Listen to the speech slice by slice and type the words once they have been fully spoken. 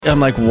I'm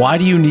like, why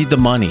do you need the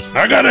money?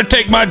 I gotta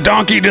take my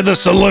donkey to the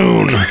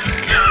saloon.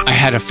 I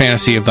had a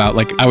fantasy about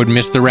like I would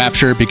miss the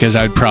rapture because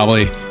I would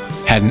probably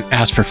hadn't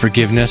asked for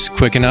forgiveness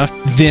quick enough.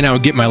 Then I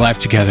would get my life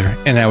together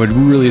and I would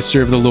really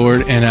serve the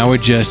Lord, and I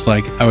would just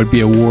like, I would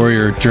be a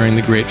warrior during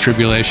the Great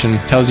Tribulation.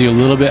 Tells you a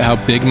little bit how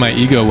big my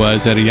ego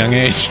was at a young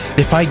age.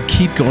 If I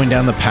keep going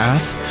down the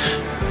path,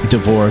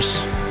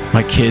 divorce,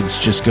 my kids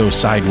just go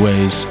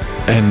sideways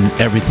and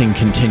everything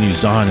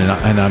continues on,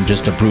 and I'm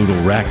just a brutal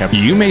wreck.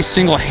 You may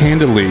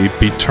single-handedly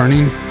be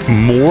turning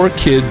more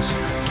kids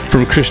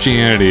from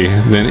Christianity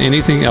than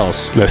anything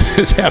else that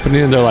is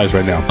happening in their lives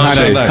right now.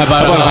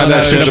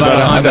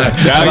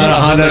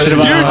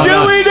 You're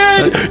doing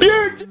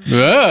it!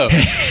 Whoa.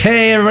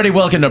 Hey, everybody,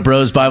 welcome to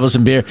Bros, Bibles,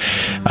 and Beer.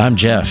 I'm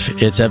Jeff.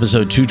 It's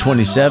episode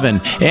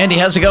 227. Andy,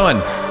 how's it going?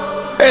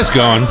 It's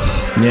going.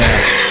 Yeah.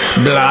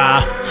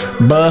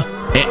 Blah. Buh.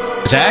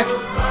 Zach?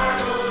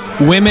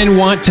 Women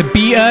want to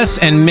be us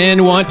and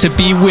men want to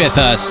be with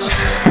us.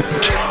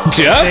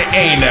 Jeff? They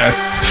ain't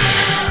us.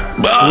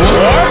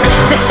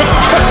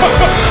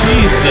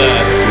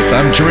 Jesus.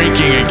 I'm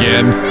drinking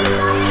again.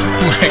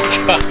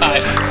 Oh my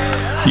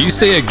God. You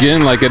say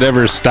again like it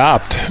ever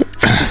stopped.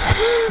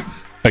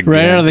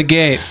 Right out of the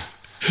gate.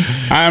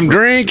 I'm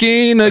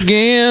drinking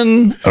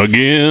again.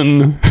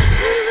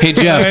 Hey,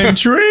 Jeff. I'm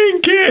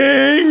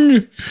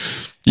drinking.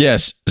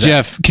 Yes. Zach.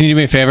 Jeff, can you do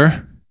me a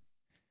favor?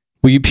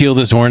 Will you peel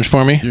this orange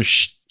for me? You're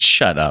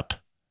shut up.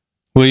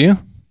 Will you?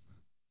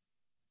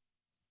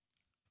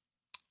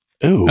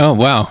 Ooh. Oh,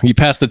 wow. You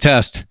passed the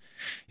test.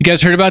 You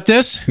guys heard about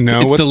this?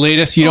 No. It's the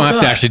latest. You don't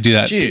have to actually do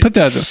that. Jeez. Put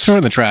that, throw it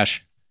in the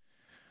trash.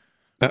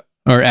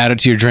 Or add it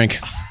to your drink.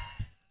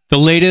 The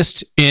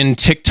latest in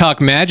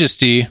TikTok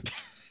majesty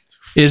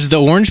is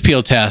the orange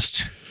peel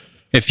test.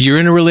 If you're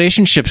in a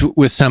relationship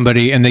with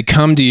somebody and they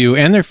come to you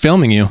and they're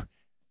filming you,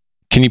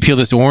 can you peel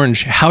this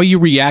orange? How you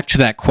react to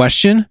that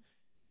question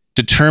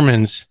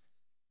determines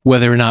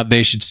whether or not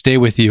they should stay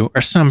with you,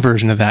 or some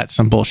version of that,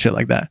 some bullshit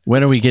like that.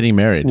 When are we getting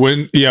married?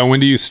 When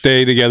do you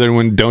stay together and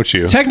when don't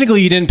you?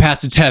 Technically, you didn't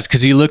pass the test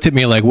because you looked at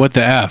me like, what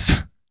the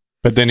F?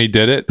 But then he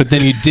did it? But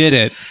then you did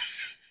it.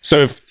 So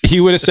if he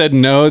would have said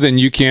no, then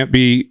you can't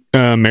be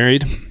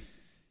married?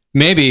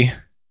 Maybe.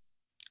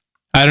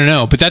 I don't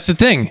know. But that's the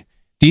thing.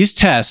 These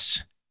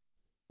tests,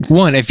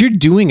 one, if you're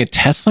doing a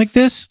test like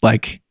this,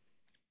 like,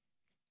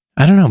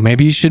 I don't know,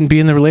 maybe you shouldn't be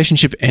in the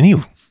relationship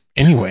anyway.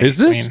 Is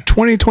this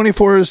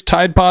 2024's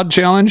Tide Pod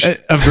challenge?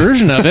 A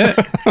version of it.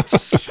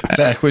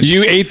 Zach,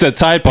 You ate the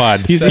Tide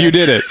Pod. You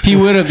did it. He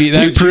would have.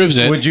 That proves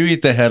it. Would you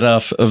eat the head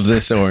off of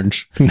this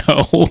orange?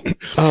 No.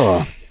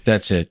 Oh,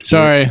 That's it.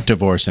 Sorry. We're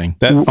divorcing.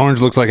 that orange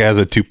looks like it has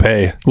a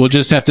toupee. We'll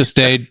just have to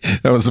stay.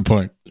 That was the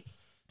point.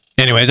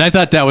 Anyways, I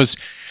thought that was,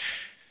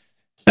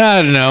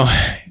 I don't know.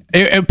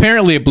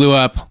 Apparently it blew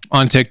up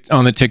on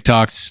the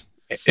TikToks.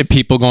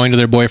 People going to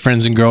their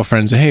boyfriends and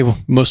girlfriends. Hey, well,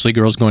 mostly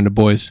girls going to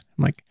boys.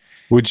 I'm like,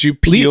 Would you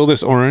peel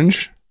this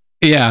orange?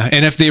 yeah.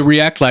 And if they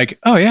react like,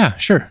 oh yeah,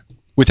 sure,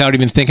 without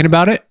even thinking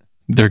about it,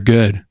 they're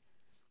good.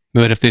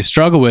 But if they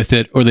struggle with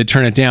it or they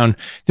turn it down,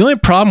 the only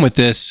problem with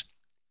this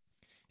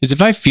is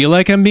if I feel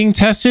like I'm being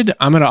tested,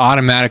 I'm going to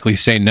automatically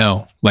say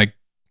no. Like,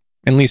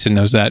 and Lisa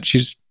knows that.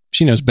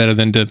 She knows better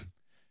than to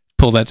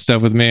pull that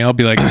stuff with me. I'll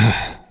be like,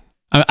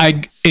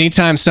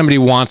 anytime somebody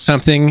wants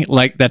something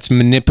like that's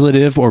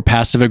manipulative or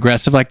passive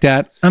aggressive like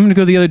that, I'm going to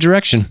go the other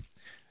direction.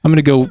 I'm going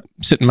to go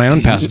sit in my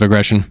own passive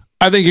aggression.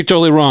 I think you're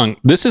totally wrong.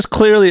 This is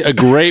clearly a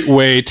great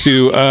way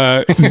to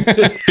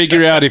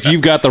figure out if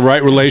you've got the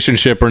right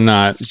relationship or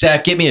not.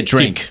 Zach, get me a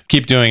drink.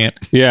 Keep doing it.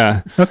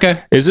 Yeah.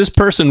 Okay. Is this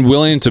person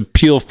willing to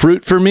peel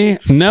fruit for me?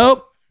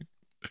 Nope.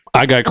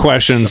 I got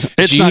questions.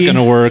 It's not going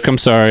to work. I'm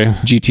sorry.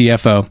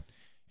 GTFO.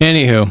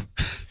 Anywho.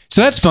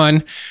 So that's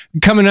fun.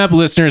 Coming up,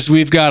 listeners,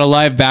 we've got a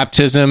live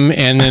baptism,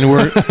 and then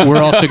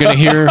we're also going to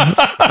hear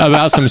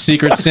about some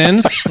secret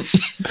sins.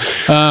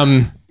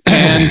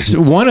 And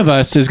one of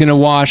us is going to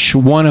wash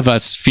one of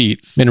us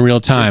feet in real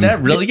time. Is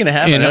that really going to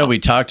happen? I know we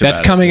talked about that's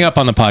coming up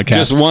on the podcast.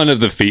 Just one of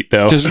the feet,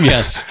 though.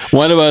 Yes.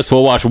 One of us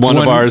will wash one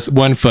of ours.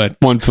 1 foot.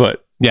 1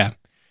 foot. Yeah.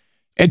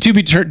 And to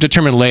be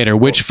determined later,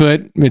 which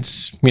foot,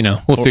 it's,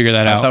 we'll figure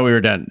that out. I thought we were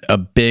done. A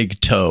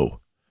big toe.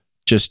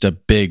 Just a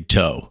big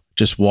toe.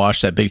 Just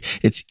wash that big.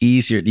 It's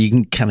easier. You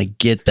can kind of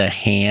get the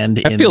hand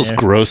in there. That feels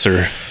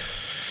grosser.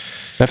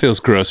 That feels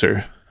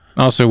grosser.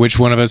 Also, which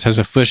one of us has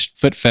a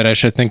foot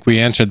fetish? I think we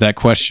answered that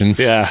question.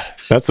 Yeah.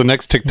 That's the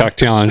next TikTok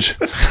challenge.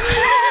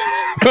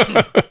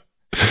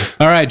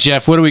 All right,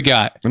 Jeff, what do we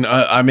got?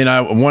 I mean, I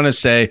want to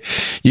say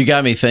you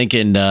got me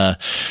thinking, I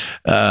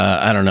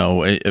don't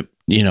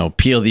know,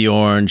 peel the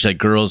orange, like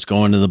girls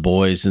going to the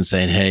boys and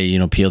saying,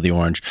 hey, peel the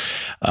orange.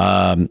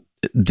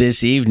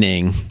 This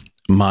evening,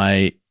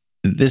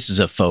 this is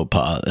a faux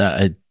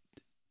pas.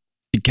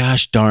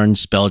 Gosh darn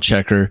spell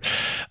checker.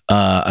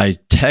 I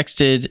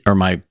texted, or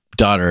my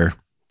daughter,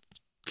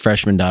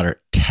 freshman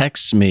daughter,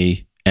 texts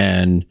me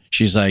and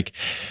she's like,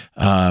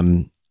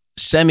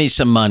 send me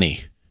some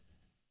money.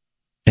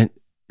 And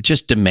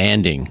just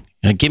demanding.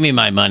 Give me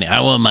my money.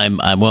 I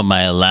want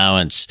my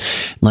allowance.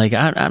 I'm like,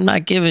 I'm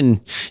not giving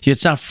you.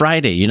 It's not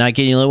Friday. You're not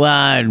getting like, well,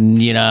 I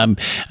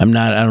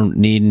don't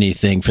need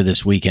anything for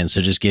this weekend.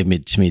 So just give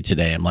it to me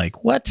today. I'm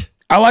like, what?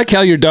 I like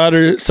how your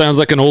daughter sounds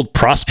like an old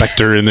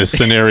prospector in this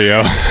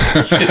scenario.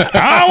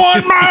 I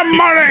want my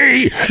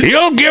money.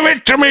 You'll give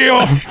it to me.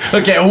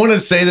 Okay, I want to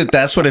say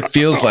that's what it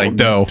feels like,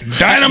 though.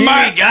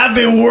 Dynamite. I've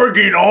been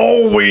working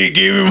all week.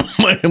 Give me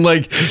money. I'm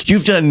like,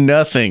 you've done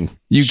nothing.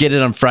 You get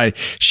it on Friday.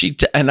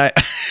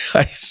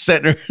 I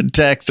sent her a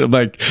text. I'm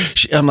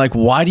like,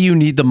 why do you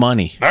need the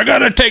money? I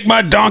gotta take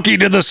my donkey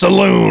to the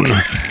saloon.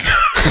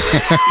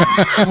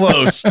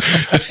 Close.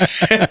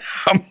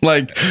 I'm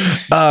like,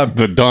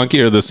 the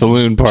donkey or the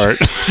saloon part.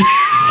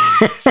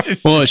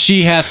 Well,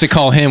 she has to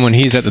call him when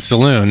he's at the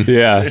saloon.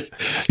 Yeah,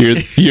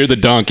 you're the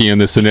donkey in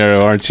this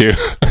scenario, aren't you?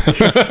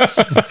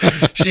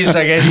 She's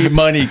like, I need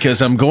money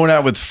because I'm going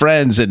out with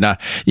friends and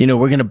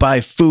we're gonna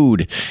buy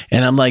food.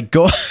 And I'm like,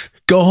 go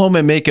home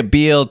and make a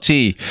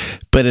BLT.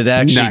 But it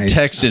actually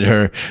texted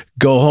her,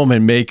 go home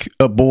and make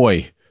a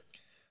boy.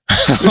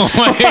 Oh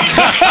my God.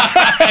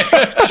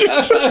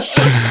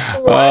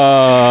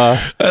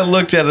 I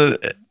looked at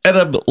it and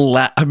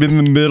I'm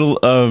in the middle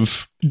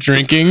of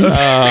drinking. In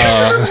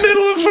the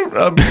middle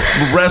of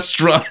a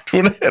restaurant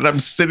and I'm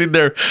sitting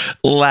there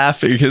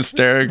laughing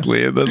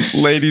hysterically. And the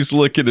lady's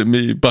looking at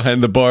me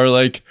behind the bar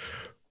like,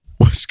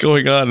 what's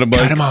going on? I'm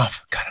like, Cut him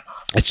off.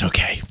 It's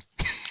okay.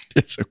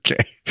 It's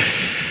okay.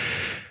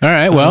 All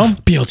right. Well,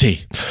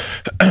 BLT.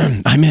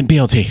 I meant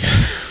BLT.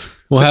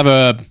 We'll have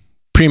a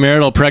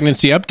premarital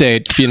pregnancy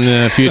update in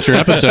the future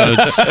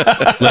episodes,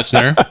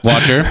 listener,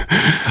 watcher.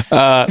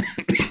 All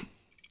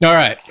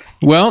right.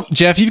 Well,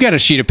 Jeff, you've got a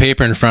sheet of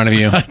paper in front of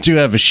you. I do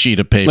have a sheet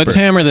of paper. Let's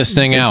hammer this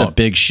thing out. It's a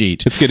big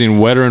sheet. It's getting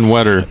wetter and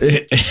wetter.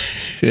 It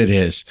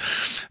is.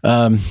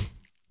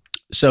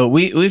 So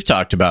we've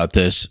talked about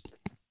this,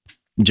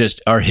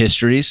 just our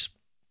histories.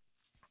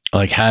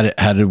 Like how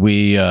did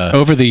we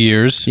over the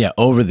years? Yeah,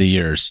 over the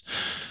years,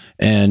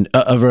 and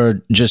of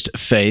our just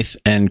faith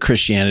and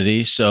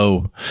Christianity.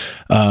 So,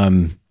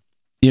 the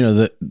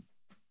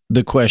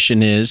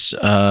question is,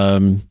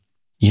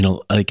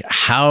 like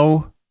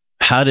how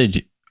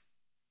did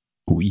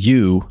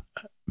you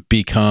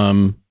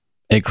become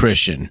a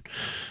Christian?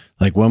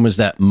 Like when was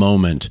that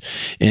moment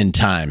in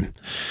time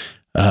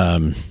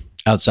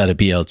outside of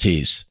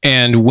BLTs?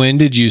 And when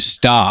did you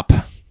stop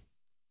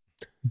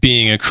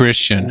being a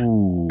Christian?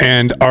 Ooh.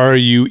 And are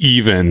you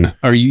even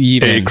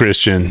a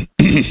Christian?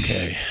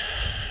 Okay.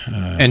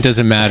 And does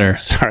it matter?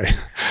 Sorry.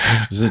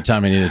 This is the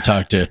time I need to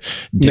talk to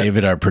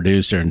David, our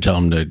producer, and tell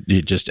him to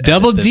just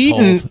double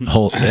Deaton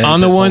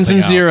on the ones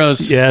and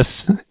zeros.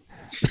 Yes.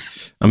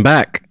 I'm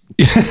back.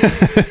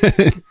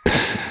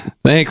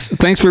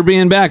 Thanks for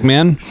being back,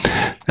 man.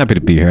 Happy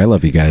to be here. I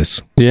love you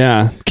guys.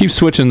 Yeah. Keep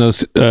switching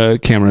those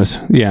cameras.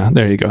 Yeah,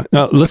 there you go.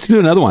 Let's do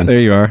another one. There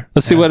you are.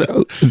 Let's see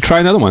try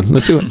another one.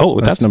 Let's see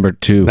what, that's number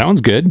 2. That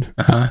one's good.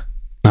 Uh-huh.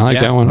 I like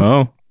that one.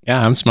 Oh.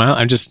 Yeah, I'm smiling.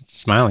 I'm just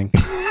smiling.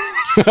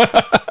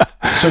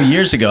 So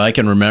years ago, I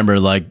can remember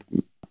like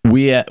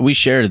we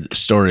shared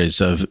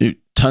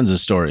tons of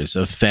stories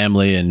of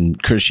family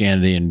and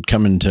Christianity and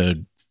coming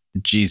to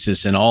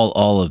Jesus and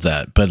all of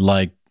that. But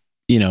like,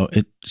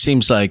 it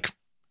seems like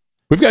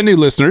we've got new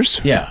listeners.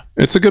 Yeah.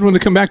 It's a good one to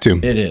come back to.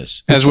 It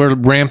is. As we're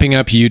ramping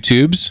up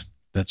YouTubes.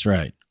 That's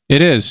right.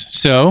 It is.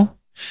 So,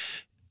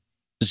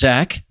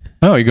 Zach.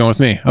 Oh, you're going with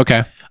me.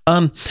 Okay.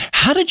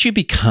 How did you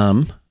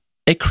become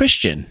a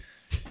Christian?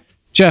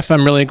 Jeff,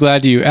 I'm really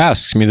glad you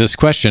asked me this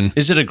question.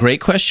 Is it a great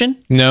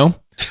question? No.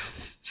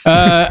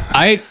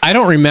 I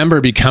don't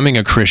remember becoming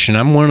a Christian.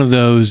 I'm one of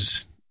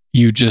those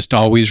you just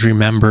always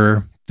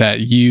remember that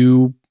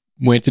you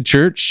went to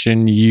church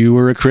and you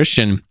were a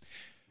Christian.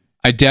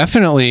 I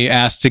definitely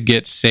asked to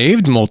get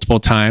saved multiple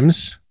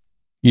times,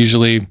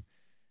 usually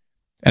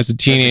as a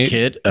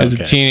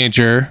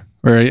teenager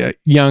or a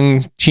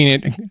young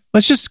teenager.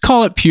 Let's just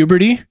call it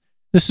puberty.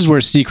 This is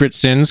where secret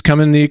sins come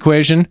in the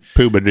equation.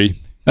 Puberty.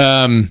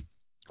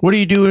 What are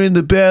you doing in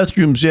the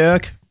bathroom,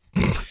 Zach?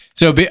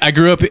 So I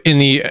grew up in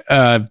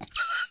the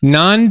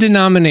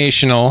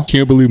non-denominational.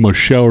 Can't believe my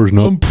shower's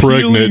not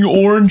pregnant. Peeling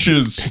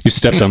oranges. You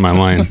stepped on my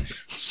line.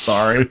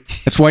 Sorry.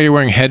 That's why you're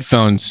wearing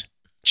headphones,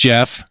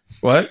 Jeff.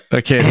 What?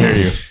 I can't hear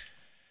you.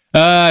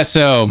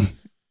 So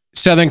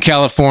Southern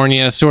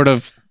California, sort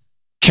of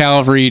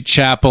Calvary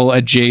Chapel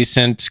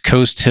adjacent,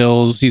 Coast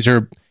Hills. These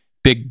are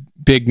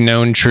big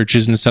known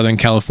churches in Southern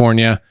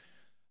California.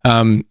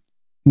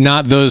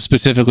 Not those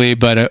specifically,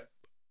 but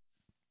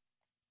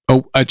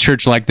a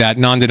church like that,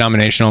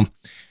 non-denominational.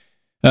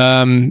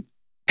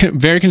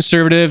 Very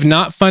conservative,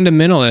 not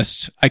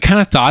fundamentalist. I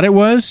kind of thought it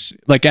was.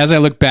 Like, as I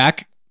look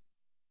back,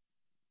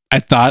 I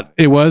thought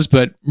it was,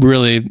 but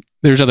really,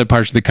 there's other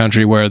parts of the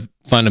country where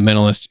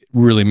fundamentalist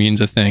really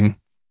means a thing.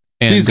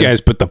 And these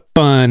guys put the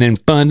fun in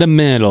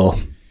fundamental.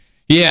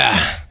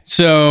 Yeah.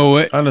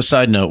 So, on a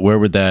side note, where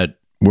would that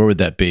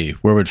be?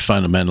 Where would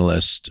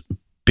fundamentalist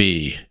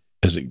be?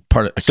 Is it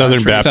part of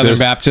Southern Baptist? Southern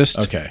Baptist.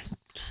 Okay.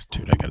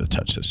 Dude, I got to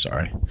touch this.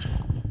 Sorry.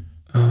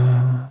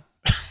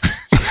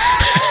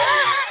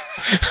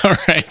 All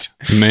right.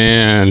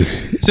 Man,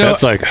 So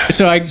that's like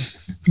so I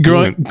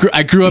grew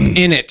up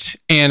in it,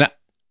 and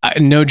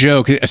no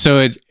joke. So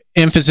it's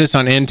emphasis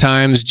on end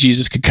times.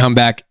 Jesus could come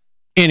back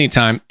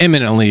anytime,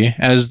 imminently,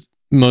 as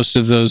most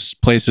of those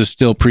places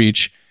still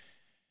preach.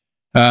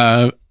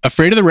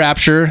 Afraid of the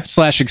rapture /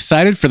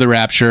 excited for the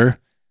rapture.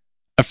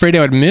 Afraid I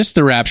would miss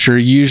the rapture.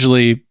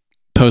 Usually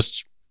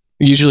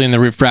in the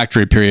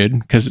refractory period,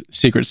 because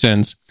secret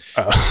sins.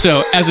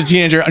 So as a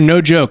teenager,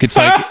 no joke, it's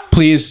like,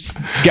 please,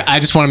 I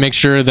just want to make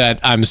sure that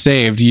I'm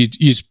saved.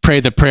 You pray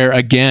the prayer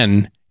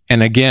again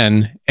and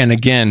again and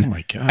again. Oh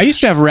my God. I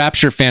used to have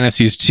rapture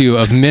fantasies too,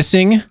 of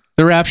missing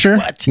the rapture.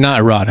 What? Not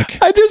erotic.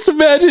 I just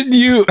imagine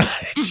you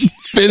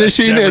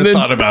finishing Never and then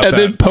thought about that.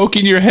 then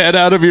poking your head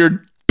out of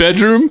your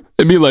bedroom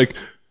and be like,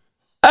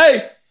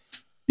 "Hey,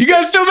 You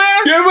guys still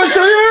there? you everyone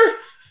still here?"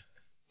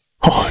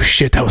 Oh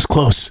shit, that was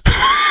close.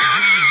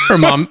 Or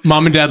mom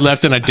and dad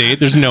left on a date.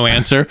 There's no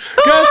answer.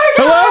 Hello.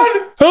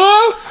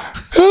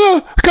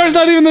 Car's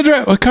not even in the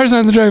driveway. Well, car's not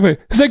in the driveway.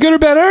 Is that good or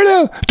bad? I don't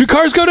know. Do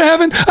cars go to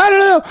heaven? I don't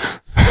know.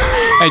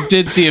 I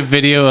did see a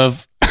video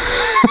of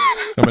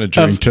I'm going to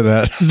drink to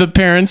that. the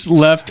parents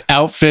left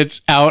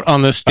outfits out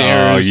on the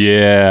stairs. Oh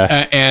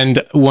yeah.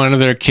 And one of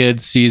their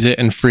kids sees it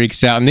and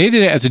freaks out. And they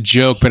did it as a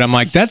joke, but I'm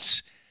like,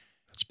 there's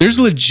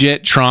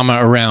legit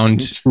trauma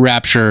around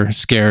rapture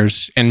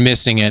scares and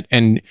missing it.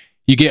 And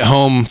you get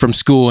home from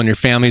school and your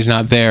family's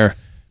not there.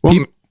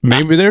 Well,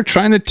 maybe they're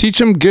trying to teach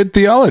them good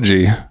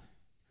theology.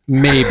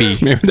 Maybe.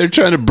 Maybe they're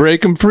trying to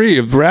break them free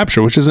of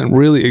rapture, which isn't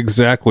really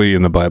exactly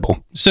in the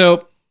Bible.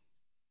 So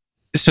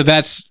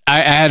that's,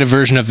 I had a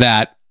version of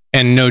that,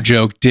 and no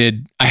joke,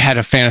 I had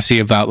a fantasy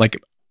about, like,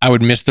 I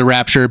would miss the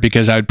rapture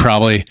because I would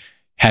probably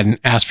hadn't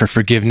asked for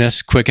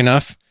forgiveness quick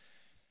enough.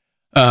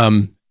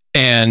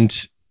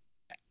 And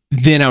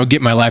then I would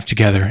get my life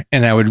together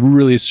and I would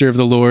really serve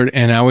the Lord,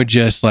 and I would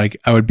just I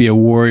would be a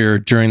warrior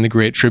during the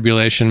Great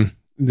Tribulation.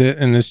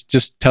 And this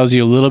just tells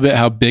you a little bit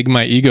how big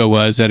my ego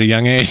was at a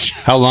young age.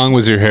 How long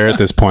was your hair at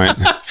this point?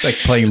 It's like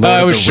playing Lord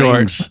It of was the short.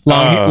 Rings.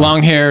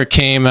 Long hair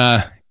came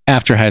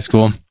after high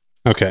school.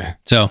 Okay.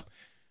 So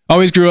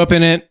always grew up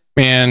in it.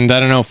 And I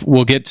don't know if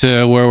we'll get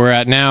to where we're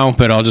at now,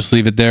 but I'll just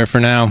leave it there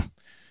for now.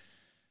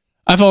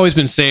 I've always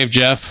been saved,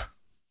 Jeff.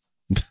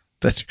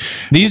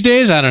 These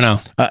days, I don't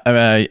know.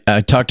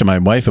 I talked to my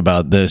wife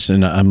about this,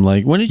 and I'm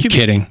like, when did you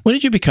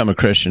become a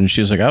Christian?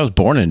 She's like, I was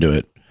born into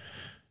it.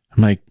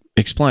 I'm like,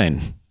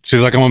 explain.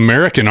 She's like, I'm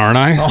American, aren't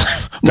I?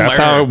 That's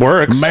how it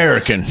works.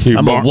 American.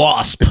 I'm a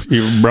wasp. If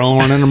you're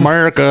born in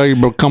America, you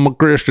become a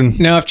Christian.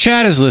 Now, if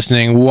Chad is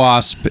listening,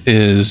 WASP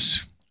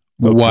is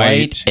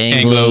white,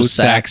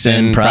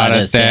 Anglo-Saxon,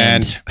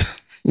 Protestant.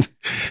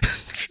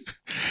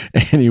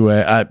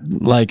 Anyway, I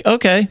like,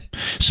 okay,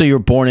 so you're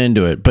born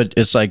into it, but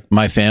it's like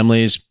my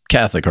family's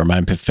Catholic or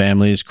my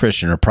family is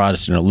Christian or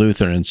Protestant or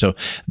Lutheran. And so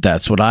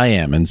that's what I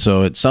am. And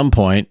so at some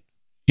point,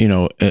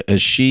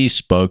 as she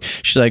spoke,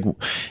 she's like,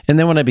 and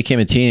then when I became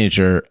a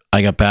teenager,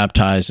 I got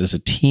baptized as a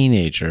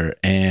teenager,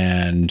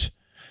 and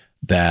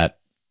that,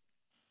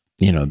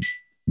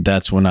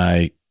 that's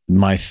when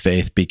my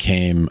faith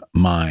became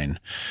mine.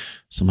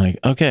 So I'm like,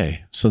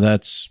 okay, so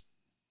that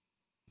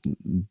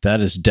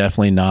is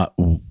definitely not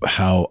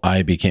how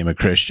I became a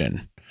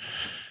Christian.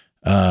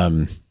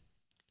 Because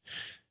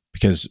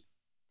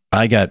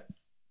I got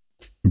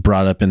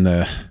brought up in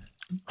the...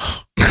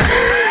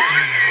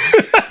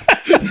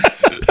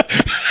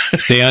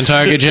 Stay on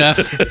target, Jeff.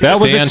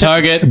 Stay on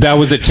target. That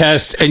was a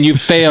test, and you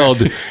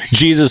failed.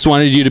 Jesus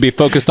wanted you to be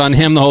focused on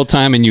him the whole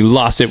time, and you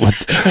lost it.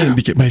 I need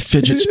to get my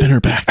fidget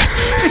spinner back.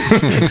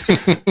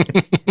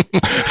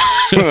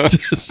 All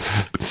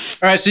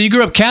right, so you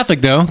grew up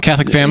Catholic, though.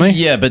 Catholic family?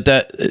 Yeah, but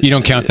You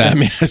don't count that. I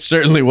mean, I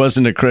certainly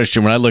wasn't a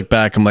Christian. When I look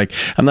back, I'm like,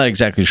 I'm not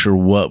exactly sure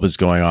what was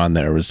going on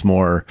there. It was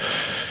more,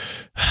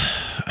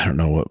 I don't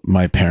know what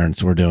my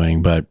parents were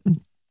doing, but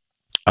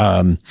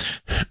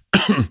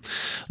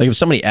like if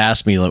somebody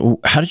asked me, like,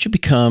 how did you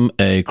become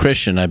a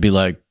Christian? I'd be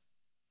like,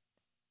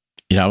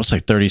 I was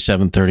like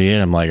 37, 38.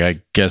 I'm like,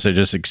 I guess I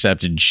just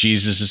accepted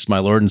Jesus as my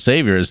Lord and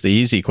Savior is the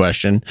easy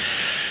question.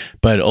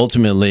 But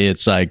ultimately,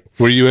 it's like...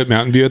 Were you at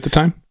Mountain View at the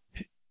time?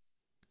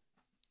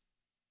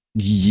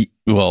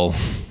 Well,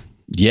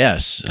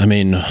 yes. I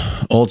mean,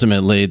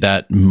 ultimately,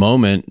 that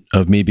moment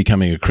of me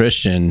becoming a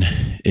Christian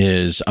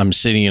is I'm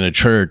sitting in a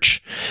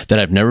church that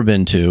I've never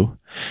been to,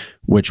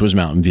 which was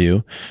Mountain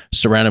View,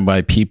 surrounded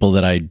by people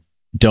that I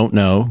don't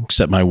know,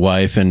 except my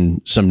wife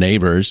and some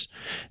neighbors,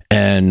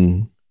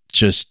 and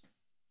just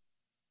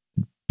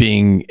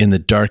being in the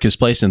darkest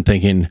place and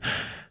thinking,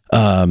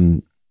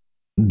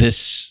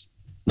 this,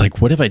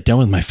 like, what have I done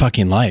with my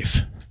fucking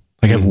life?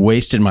 Like, I've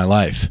wasted my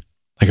life.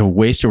 Like, I've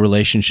wasted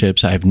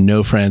relationships. I have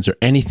no friends or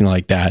anything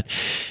like that.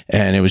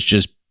 And it was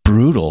just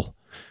brutal.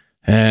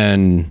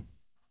 And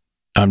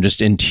I'm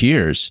just in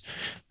tears.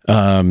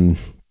 And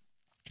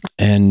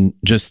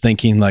just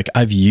thinking, like,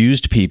 I've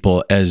used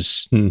people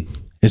as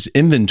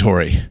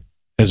inventory,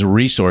 as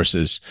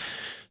resources,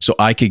 so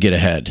I could get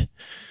ahead.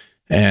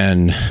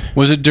 And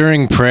was it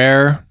during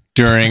prayer,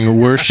 during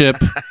worship,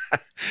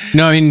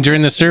 No, I mean,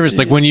 during the service,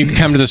 like when you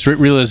come to this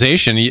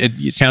realization,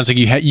 it sounds like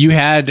you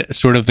had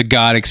sort of the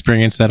God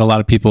experience that a lot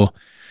of people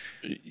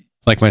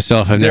like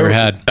myself have never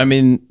had. I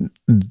mean,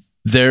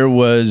 there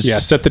was... Yeah,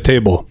 set the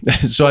table.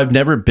 So I've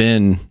never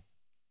been...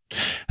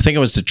 I think I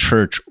was to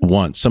church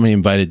once. Somebody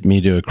invited me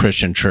to a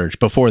Christian church.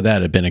 Before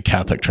that, I'd been a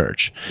Catholic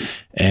church.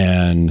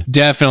 And...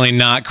 Definitely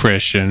not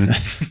Christian.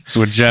 That's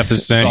what Jeff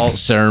is saying. Salt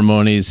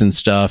ceremonies and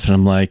stuff. And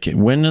I'm like,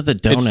 when are the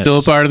donuts? It's still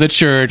a part of the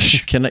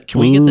church. Can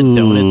we get the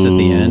donuts at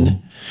the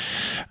end?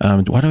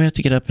 Why do I have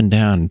to get up and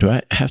down? Do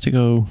I have to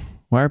go...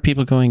 Why are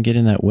people going and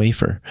getting that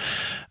wafer?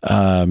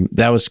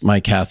 That was my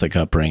Catholic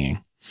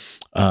upbringing.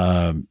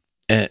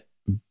 But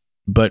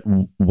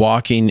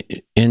walking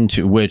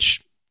into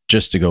which,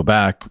 just to go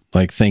back,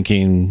 like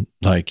thinking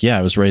like, yeah,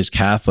 I was raised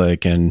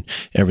Catholic and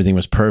everything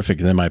was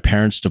perfect. And then my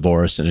parents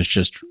divorced and it's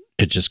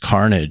just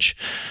carnage,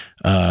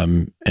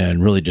 and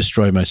really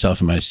destroyed myself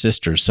and my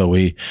sister. So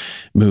we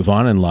move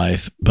on in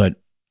life, but,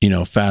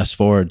 fast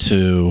forward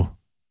to,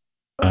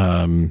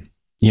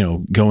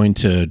 going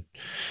to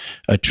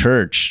a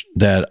church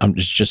that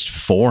just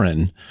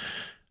foreign.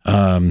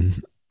 I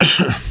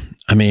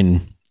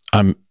mean,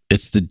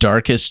 it's the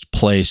darkest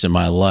place in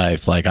my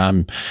life. Like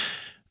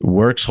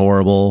work's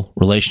horrible.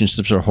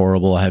 Relationships are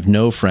horrible. I have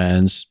no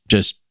friends.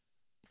 There's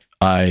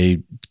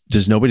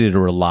nobody to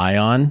rely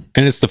on.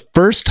 And it's the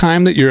first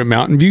time that you're at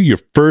Mountain View, your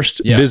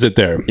first visit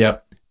there.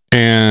 Yep.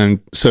 And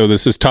so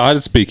this is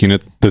Todd speaking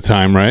at the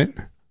time, right?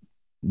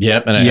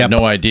 Yep. And I had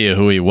no idea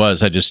who he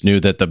was. I just knew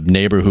that the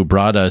neighbor who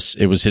brought us,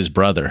 it was his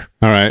brother.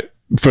 All right.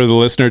 For the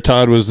listener,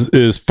 Todd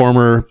is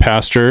former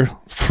pastor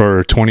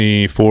for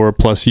 24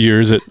 plus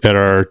years at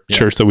our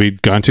church that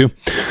we'd gone to.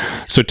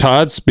 So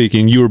Todd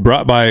speaking, you were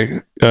brought by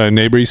a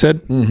neighbor, you said?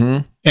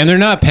 Mm-hmm. And they're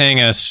not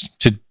paying us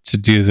to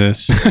do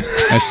this.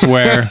 I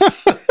swear.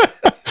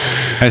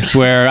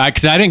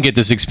 Because I didn't get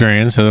this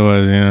experience.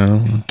 Otherwise,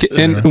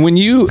 And when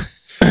you...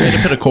 I had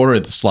to put a quarter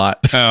at the slot.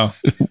 Oh.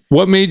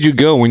 What made you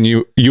go when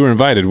you were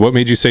invited? What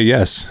made you say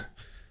yes?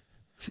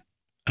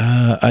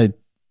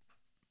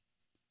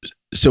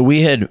 So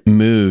we had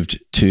moved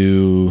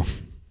to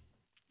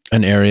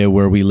an area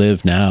where we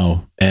live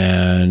now,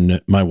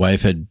 and my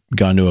wife had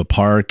gone to a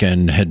park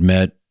and had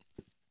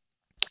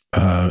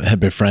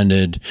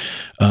befriended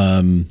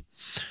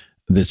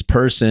this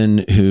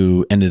person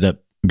who ended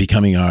up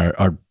becoming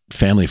our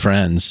family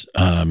friends.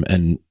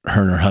 And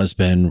her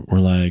husband were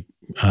like,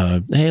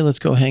 hey, let's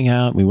go hang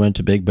out. We went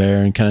to Big Bear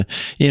and kind of,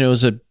 it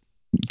was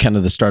kind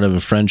of the start of a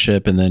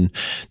friendship. And then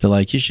they're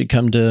like, you should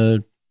come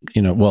to,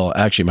 well,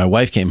 actually my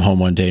wife came home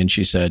one day and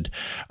she said,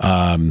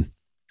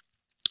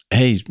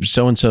 hey,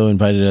 so-and-so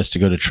invited us to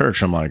go to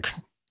church. I'm like,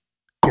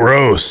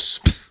 gross.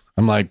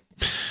 I'm like,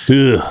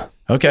 ugh.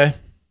 Okay.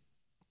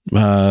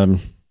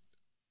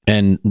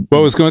 And what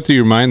was going through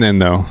your mind then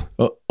though?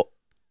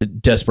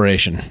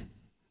 Desperation.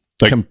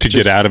 Like to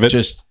get out of it?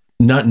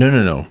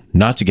 No,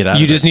 not to get out of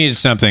it. You just needed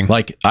something.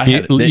 Like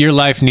your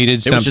life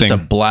needed something. It was just a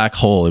black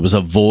hole. It was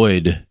a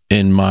void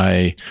in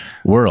my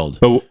world.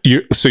 But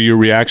your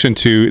reaction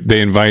to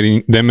them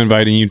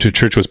inviting you to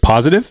church was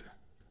positive?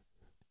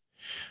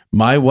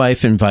 My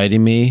wife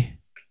inviting me.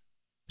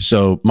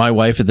 So my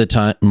wife at the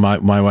time,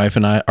 my wife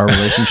and I, our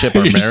relationship,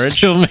 our marriage.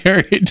 Still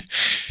married.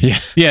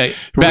 Yeah.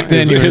 Back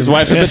then, his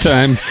wife at the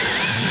time.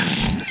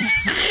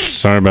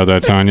 Sorry about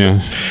that, Tanya.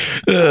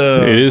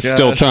 It is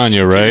still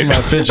Tanya, right?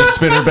 My fidget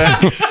spinner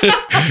back.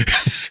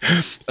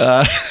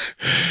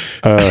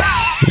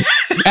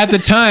 At the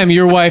time,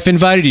 your wife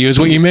invited you, is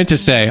what you meant to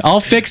say.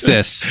 I'll fix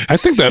this. I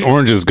think that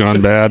orange has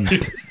gone bad.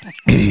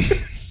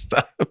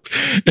 Stop.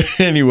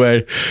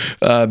 Anyway.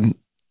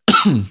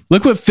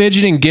 Look what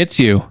fidgeting gets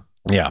you.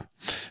 Yeah.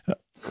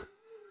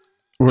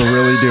 We're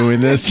really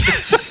doing this.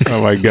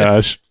 Oh my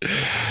gosh.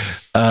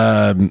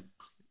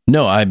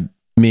 No, I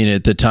mean,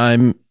 at the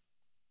time,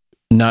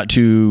 not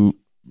too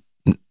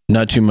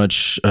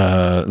much,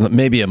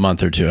 maybe a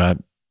month or two.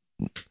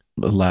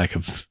 Lack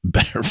of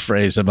better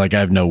phrase. I'm like, I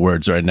have no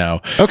words right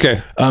now.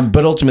 Okay.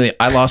 But ultimately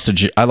I lost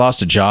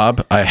a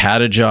job. I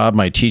had a job,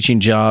 my teaching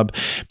job,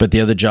 but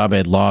the other job I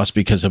had lost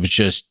because it was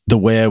just the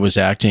way I was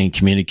acting and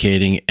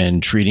communicating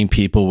and treating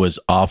people was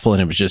awful.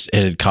 And it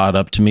had caught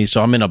up to me.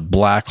 So I'm in a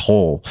black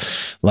hole.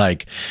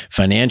 Like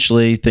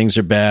financially, things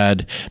are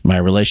bad. My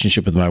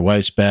relationship with my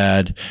wife's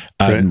bad.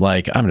 I'm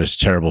like, I'm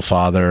just a terrible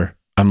father.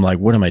 I'm like,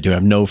 what am I doing? I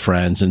have no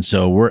friends. And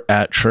so we're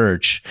at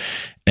church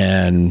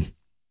and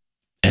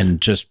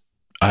just,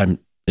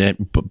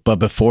 but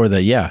before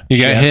that, you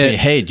she got asked hit. me,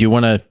 hey, do you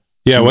want to?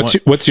 Yeah.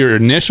 What's your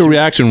initial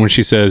reaction when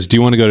she says, do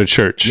you want to go to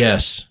church?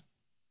 Yes.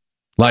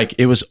 Like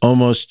it was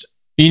almost,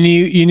 you knew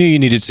you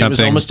needed something. It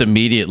was almost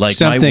immediate. Like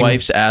my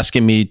wife's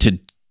asking me to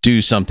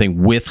do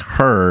something with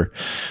her.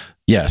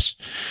 Yes.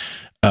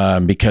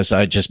 Because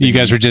you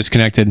guys were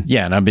disconnected.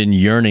 Yeah. And I've been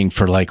yearning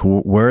for like,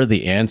 where are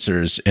the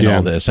answers in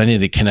all this? I need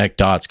to connect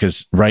dots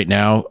because right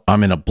now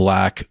I'm in a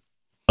black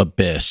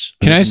abyss.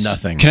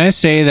 Nothing. Can I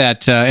say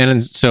that?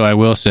 And so I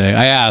will say,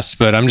 I asked,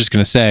 but I'm just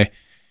going to say,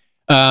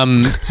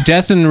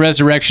 death and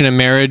resurrection and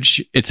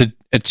marriage. It's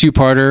a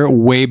two-parter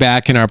way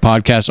back in our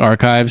podcast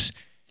archives.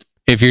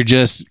 if you're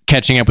just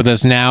catching up with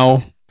us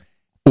now,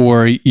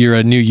 or you're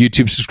a new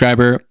YouTube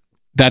subscriber,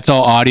 that's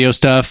all audio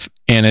stuff,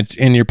 and it's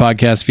in your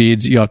podcast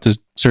feeds. You have to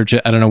search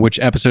it. I don't know which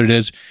episode it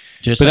is.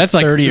 But that's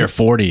like 30 or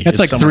 40. That's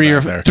like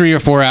 3 or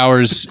 4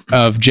 hours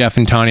of Jeff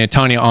and Tanya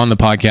on the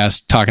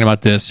podcast talking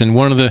about this. And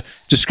one of the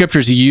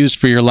descriptors he used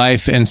for your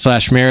life and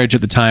 / marriage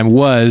at the time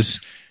was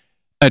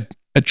a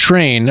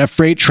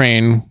freight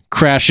train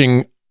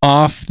crashing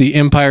off the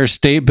Empire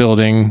State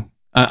Building.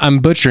 I'm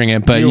butchering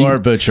it, but you are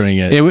butchering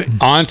it.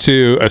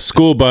 Onto a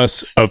school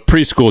bus of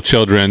preschool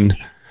children,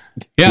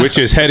 which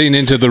is heading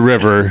into the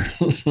river,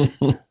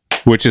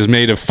 which is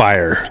made of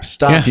fire.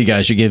 Stop, you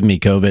guys! You're giving me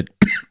COVID.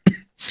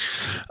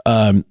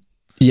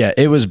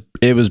 It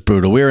was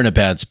brutal. We were in a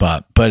bad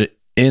spot, but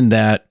in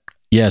that,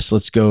 yes,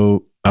 let's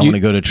go. I want to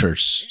go to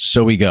church,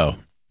 so we go.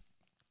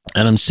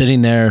 And I'm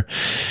sitting there,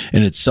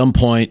 and at some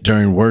point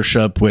during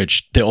worship,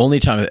 which the only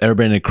time I've ever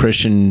been in a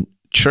Christian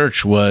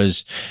church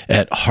was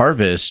at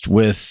Harvest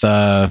with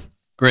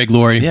Greg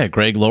Laurie. Yeah,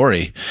 Greg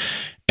Laurie.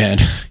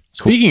 And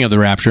speaking of the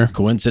rapture,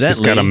 coincidentally,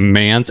 it's got a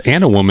man's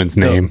and a woman's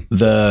name.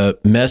 The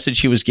message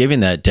he was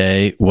giving that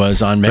day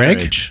was on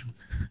marriage.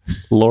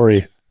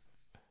 Laurie.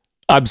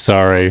 I'm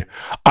sorry.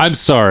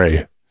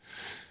 Squirrel.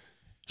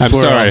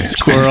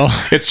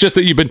 It's just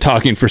that you've been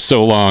talking for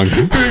so long.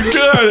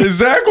 God,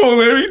 Zach won't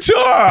let me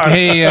talk.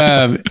 Hey,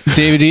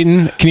 David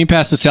Eaton, can you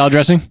pass the salad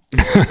dressing?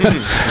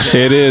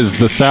 It is.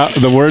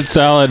 The word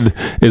salad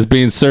is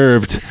being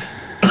served.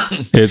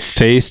 It's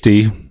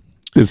tasty.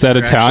 Is that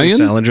Italian?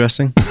 Salad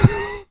dressing?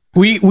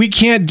 We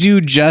can't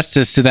do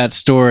justice to that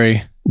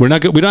story. We're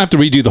not good. We don't have to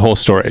redo the whole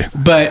story.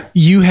 But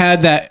you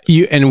had that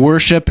in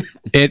worship.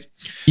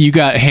 You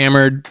got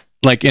hammered,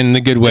 like in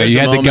the good way. There's you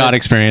had moment, the God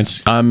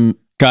experience.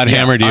 God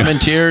hammered you. I'm in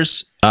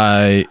tears.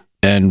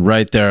 And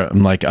right there,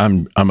 I'm like,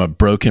 I'm a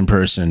broken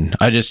person.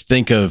 I just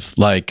think of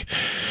like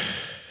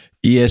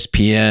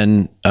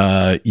ESPN.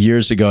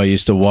 Years ago, I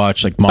used to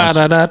watch like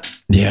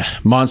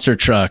monster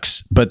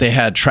trucks, but they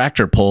had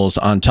tractor poles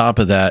on top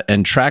of that,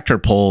 and tractor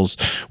poles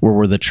were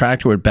where the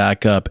tractor would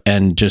back up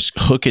and just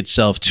hook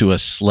itself to a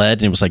sled,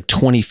 and it was like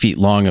 20 feet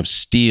long of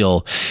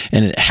steel,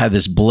 and it had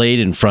this blade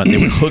in front. They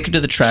would hook it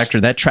to the tractor,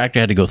 and that tractor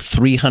had to go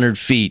 300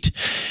 feet,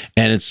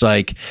 and it's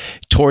like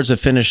towards the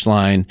finish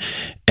line.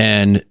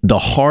 And the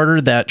harder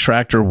that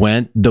tractor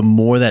went, the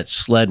more that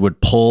sled would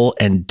pull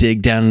and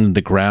dig down into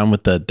the ground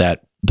with the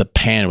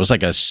pan. It was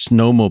like a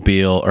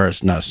snowmobile, or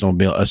not a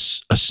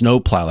snowmobile, a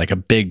snowplow, like a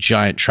big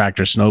giant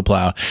tractor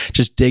snowplow,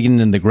 just digging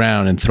in the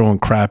ground and throwing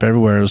crap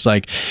everywhere. It was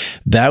like,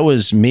 that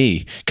was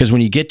me. Because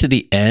when you get to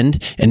the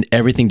end and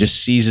everything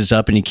just seizes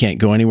up and you can't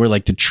go anywhere,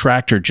 like the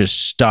tractor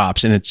just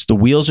stops, and the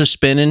wheels are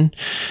spinning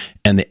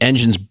and the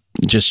engine's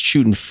just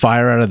shooting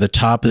fire out of the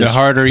top of this. The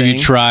harder thing. you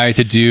try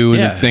to do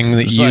the thing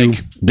that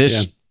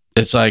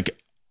it's like,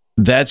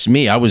 that's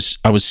me. I was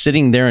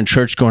sitting there in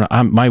church going,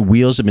 my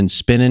wheels have been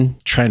spinning,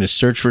 trying to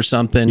search for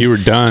something. You were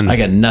done. I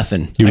got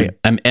nothing.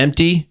 I'm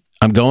empty.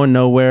 I'm going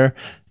nowhere.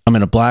 I'm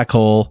in a black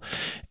hole.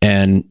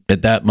 And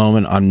at that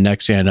moment,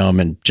 next thing I know,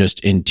 I'm just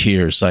in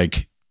tears.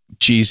 Like,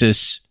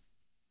 Jesus,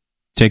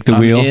 take the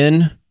wheel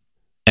in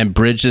and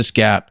bridge this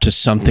gap to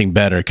something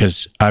better,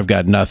 because I've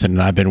got nothing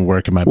and I've been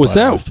working my butt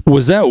off.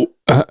 Was that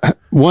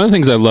one of the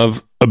things I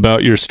love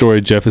about your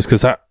story, Jeff, is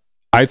because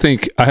I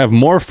think I have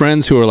more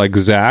friends who are like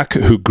Zach,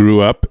 who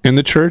grew up in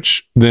the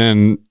church,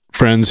 than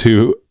friends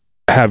who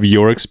have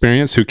your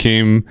experience, who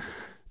came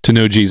to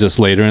know Jesus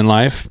later in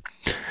life.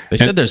 They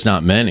said there's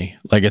not many.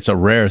 Like, it's a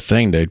rare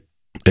thing to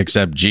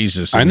accept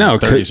Jesus in I know,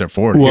 30s or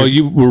 40s. Well,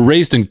 you were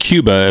raised in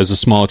Cuba as a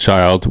small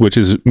child, which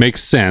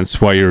makes sense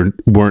why you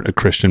weren't a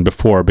Christian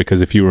before,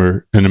 because if you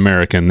were an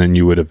American, then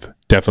you would have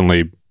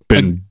definitely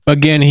been...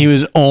 Again, he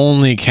was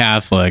only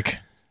Catholic.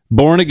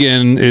 Born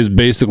again is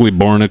basically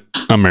born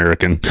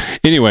American.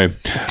 Anyway,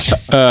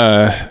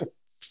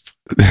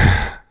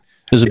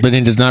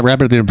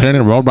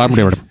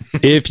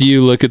 if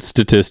you look at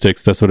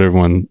statistics, that's what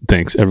everyone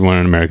thinks. Everyone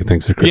in America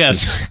thinks they're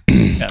Christians.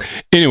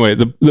 Yes. Anyway,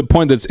 the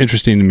point that's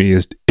interesting to me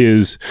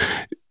is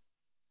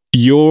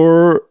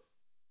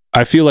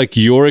I feel like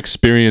your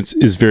experience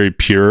is very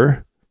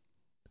pure,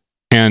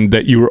 and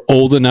that you were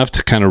old enough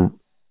to kind of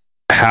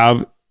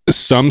have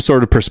some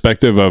sort of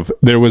perspective of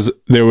there was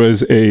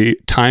a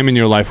time in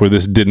your life where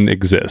this didn't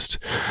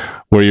exist,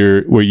 where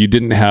you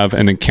didn't have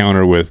an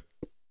encounter with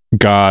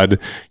God,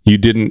 you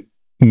didn't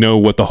know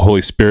what the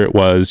Holy Spirit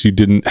was, you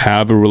didn't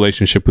have a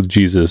relationship with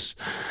Jesus,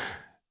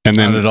 and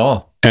then not at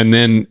all. And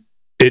then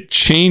it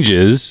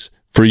changes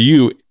for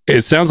you.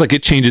 It sounds like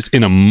it changes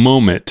in a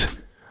moment.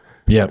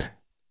 Yep.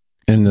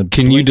 In the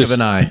blink of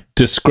an eye.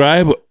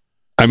 Describe?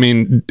 I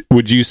mean,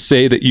 would you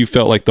say that you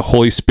felt like the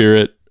Holy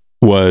Spirit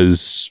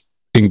was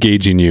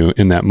engaging you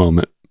in that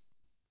moment,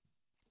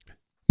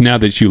 now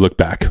that you look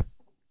back?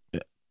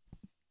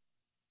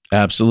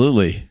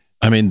 Absolutely.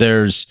 I mean,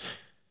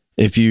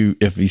 if you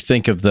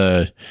think of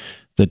the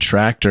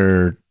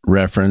tractor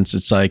reference,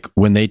 it's like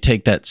when they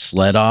take that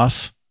sled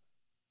off,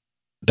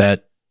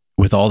 that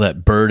with all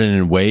that burden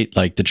and weight,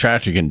 like the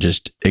tractor can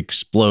just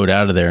explode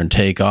out of there and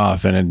take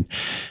off. And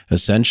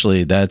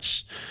essentially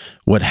that's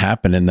what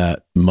happened in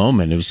that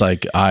moment. It was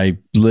like, I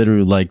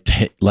literally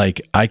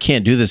I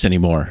can't do this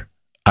anymore.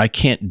 I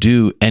can't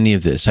do any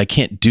of this. I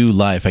can't do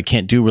life. I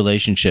can't do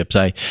relationships.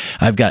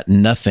 I've got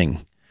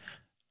nothing.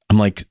 I'm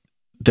like,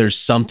 there's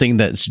something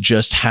that's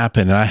just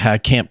happened and I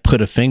can't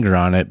put a finger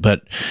on it,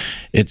 but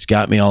it's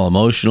got me all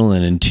emotional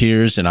and in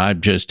tears. And I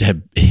just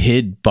have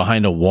hid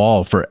behind a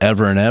wall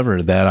forever and ever.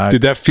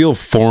 Did that feel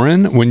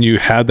foreign when you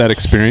had that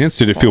experience?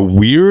 Did it feel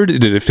weird?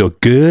 Did it feel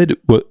good?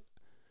 What?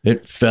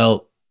 It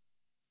felt,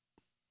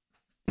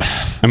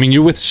 I mean,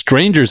 you're with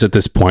strangers at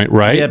this point,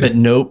 right? Yeah, but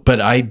no, but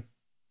I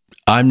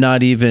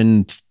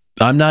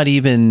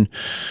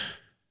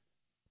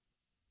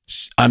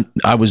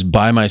was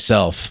by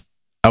myself.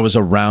 I was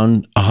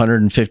around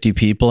 150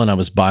 people and I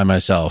was by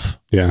myself.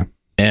 Yeah.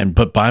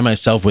 But by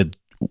myself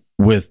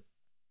with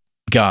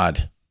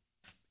God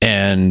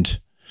and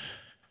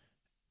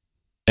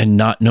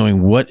not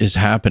knowing what is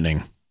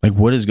happening. Like,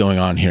 what is going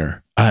on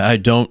here? I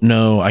don't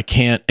know. I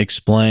can't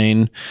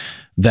explain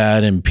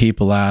that. And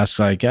people ask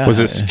like, was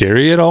it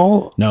scary at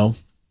all? No,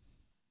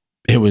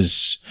 it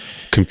was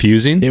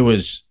confusing. It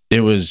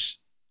was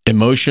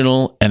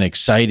emotional and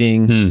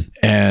exciting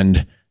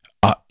and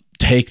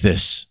take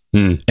this.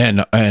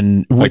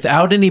 And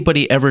without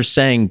anybody ever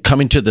saying,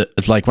 coming to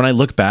like when I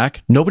look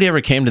back, nobody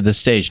ever came to the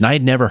stage and I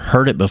had never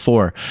heard it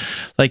before.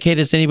 Like, hey,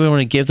 does anybody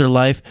want to give their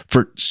life?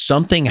 For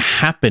something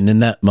happened in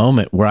that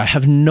moment where I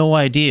have no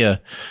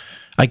idea.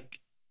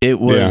 It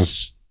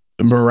was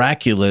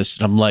miraculous.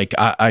 And I'm like,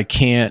 I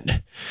can't,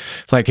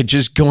 like, it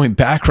just going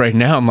back right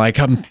now. I'm like,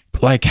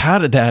 how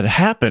did that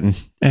happen?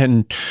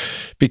 And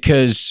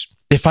because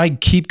if I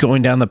keep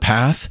going down the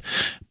path,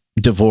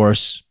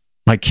 divorce,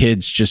 my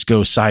kids just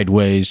go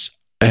sideways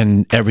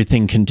and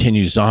everything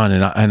continues on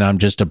and I'm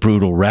just a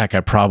brutal wreck.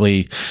 I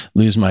probably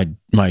lose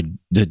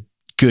the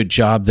good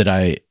job that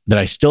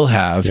I still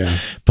have,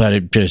 but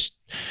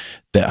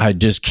I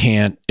just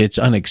can't, it's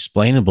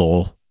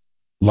unexplainable.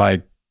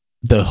 Like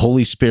the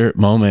Holy Spirit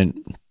moment,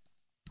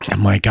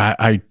 I'm like,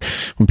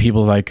 when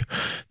people are like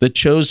the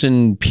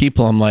chosen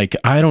people, I'm like,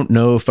 I don't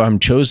know if I'm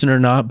chosen or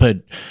not, but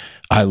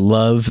I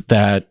love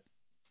that,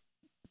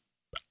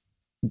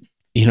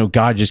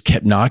 God just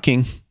kept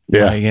knocking.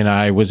 Yeah. And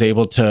I was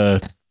able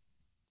to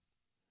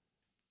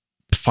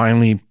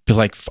finally be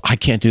like, I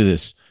can't do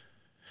this.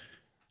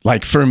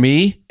 Like for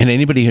me and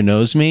anybody who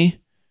knows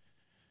me,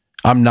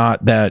 I'm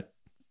not that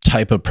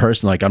type of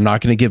person. Like, I'm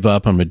not going to give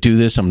up. I'm going to do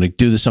this. I'm going to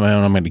do this on my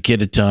own. I'm going to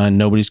get it done.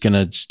 Nobody's going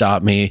to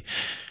stop me.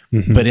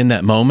 Mm-hmm. But in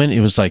that moment,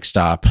 it was like,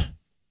 stop.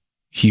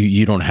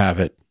 You don't have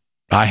it.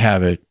 I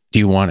have it. Do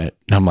you want it?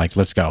 And I'm like,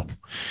 let's go.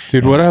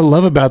 Dude, what I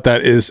love about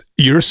that is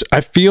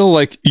I feel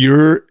like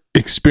your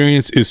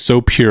experience is so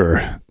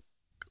pure.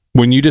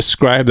 When you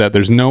describe that,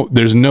 there's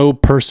no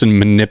person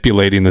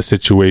manipulating the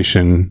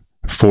situation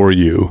for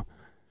you.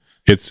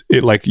 It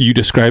like you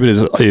describe it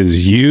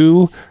as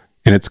you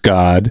and it's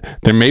God.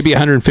 There may be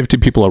 150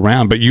 people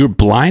around, but you're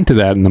blind to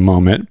that in the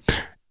moment.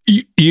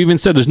 You even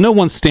said there's no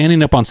one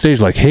standing up on stage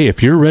like, hey,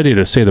 if you're ready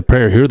to say the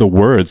prayer, here are the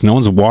words. No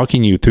one's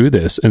walking you through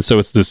this. And so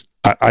it's this,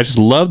 I just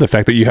love the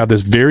fact that you have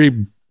this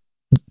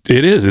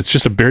it's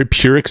just a very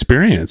pure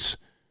experience.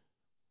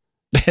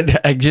 And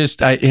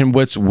and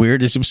what's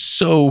weird is it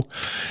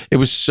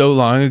was so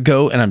long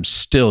ago, and I'm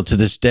still to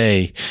this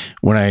day,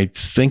 when I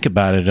think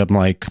about it, I'm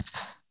like,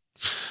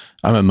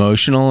 I'm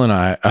emotional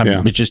and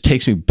it just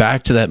takes me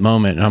back to that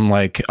moment. And I'm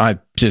like, I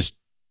just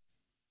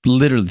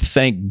literally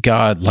thank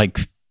God, like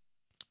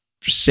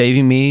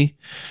saving me,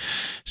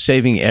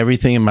 saving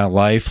everything in my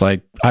life.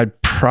 Like I'd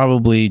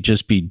probably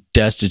just be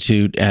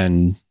destitute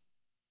and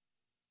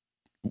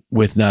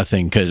with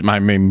nothing. Cause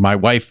my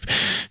wife,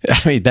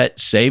 that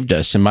saved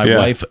us. And my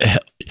wife,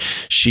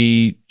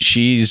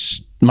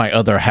 she's my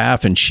other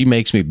half and she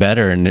makes me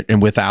better.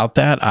 And without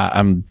that,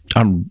 I'm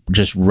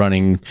just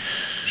running,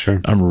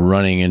 I'm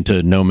running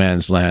into no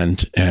man's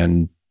land.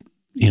 And,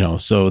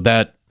 so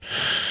that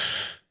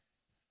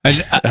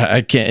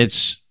I can't,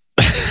 it's,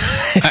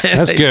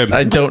 that's good.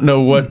 I don't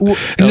know what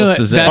else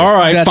to say. All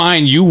right,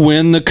 fine. You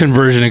win the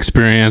conversion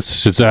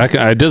experience. It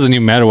doesn't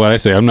even matter what I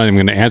say. I'm not even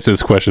going to answer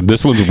this question.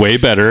 This one's way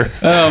better.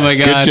 Oh my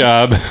God. Good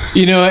job.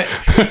 You know what,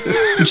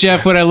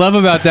 Jeff, what I love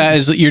about that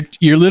is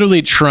you're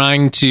literally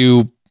trying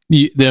to,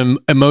 the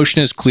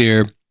emotion is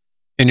clear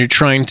and you're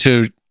trying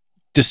to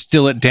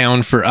distill it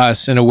down for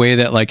us in a way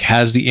that like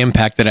has the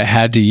impact that it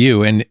had to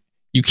you. And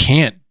you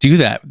can't do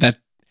that.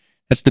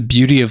 That's the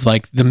beauty of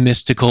like the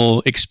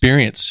mystical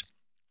experience.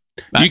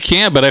 You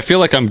can, but I feel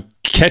like I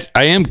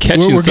am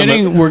catching.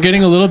 We're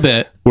getting a little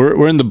bit.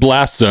 We're in the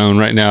blast zone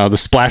right now, the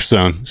splash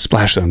zone.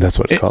 Splash zone, that's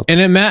what it's called. And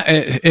it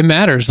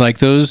matters. Like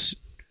those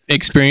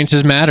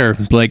experiences matter.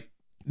 Like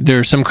there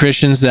are some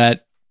Christians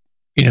that,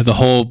 the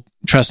whole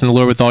trust in the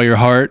Lord with all your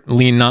heart,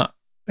 lean not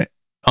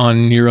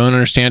on your own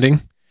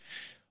understanding.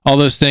 All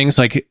those things,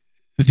 like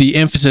the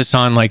emphasis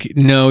on like,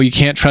 no, you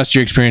can't trust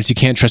your experience. You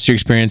can't trust your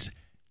experience.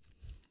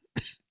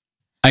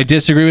 I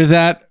disagree with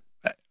that.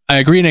 I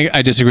agree and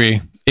I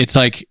disagree. It's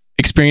like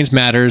experience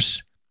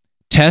matters.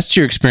 Test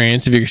your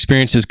experience. If your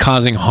experience is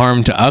causing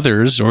harm to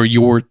others or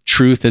your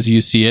truth as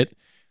you see it,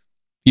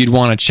 you'd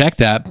want to check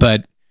that.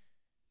 But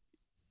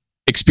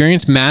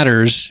experience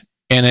matters,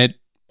 and it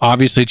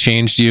obviously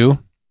changed you.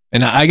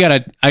 And I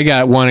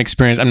got one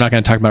experience I'm not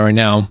going to talk about right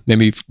now.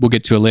 Maybe we'll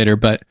get to it later.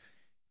 But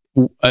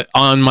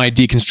on my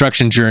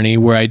deconstruction journey,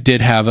 where I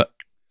did have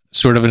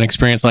sort of an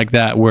experience like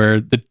that,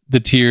 where the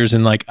tears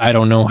and like, I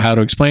don't know how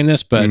to explain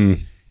this, but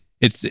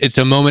it's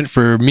a moment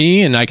for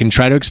me, and I can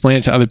try to explain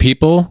it to other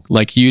people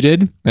like you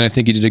did. And I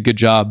think you did a good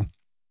job.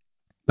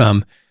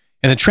 And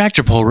the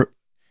tractor pull,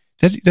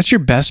 that's your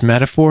best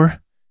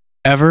metaphor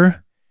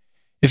ever.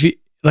 If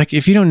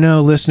you don't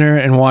know, listener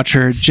and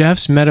watcher,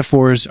 Jeff's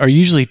metaphors are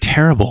usually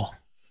terrible.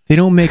 They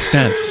don't make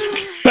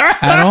sense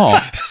at all.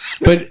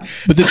 But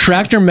the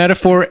tractor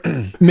metaphor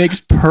makes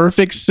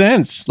perfect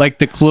sense. Like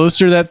the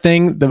closer that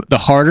thing, the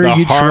harder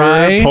you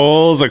try.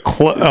 Pulls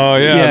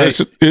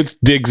it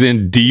digs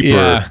in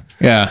deeper.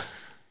 Yeah.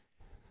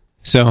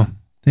 So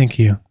thank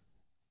you.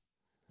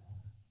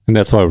 And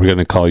that's why we're going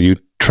to call you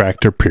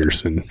Tractor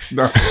Pearson.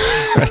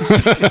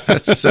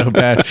 That's so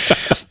bad.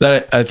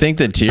 I think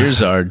the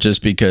tears are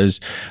just because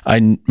I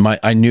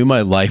knew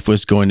my life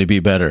was going to be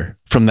better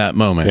from that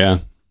moment. Yeah.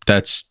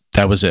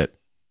 That was it.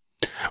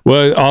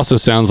 Well, it also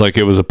sounds like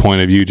it was a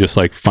point of you just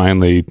like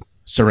finally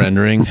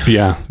surrendering.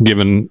 Yeah.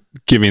 Giving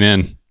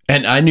in.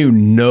 And I knew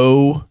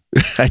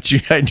I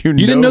knew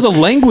you didn't know the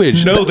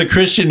language. No, the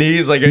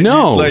Christianese.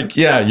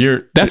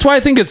 That's why I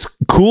think it's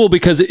cool,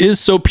 because it is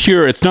so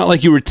pure. It's not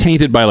like you were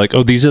tainted by like,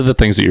 oh, these are the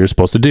things that you're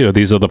supposed to do.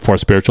 These are the 4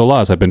 spiritual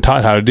laws. I've been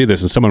taught how to do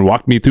this. And someone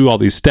walked me through all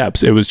these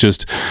steps. It was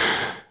just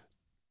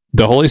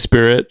the Holy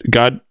Spirit,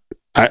 God.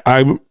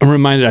 I'm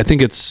reminded, I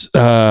think it's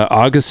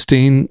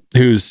Augustine,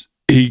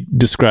 he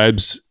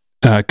describes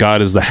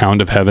God as the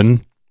hound of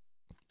heaven,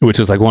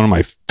 which is like one of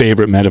my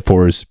favorite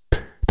metaphors,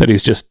 that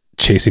he's just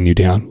chasing you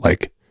down.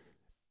 Like,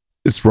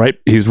 he's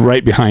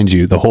right behind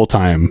you the whole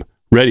time,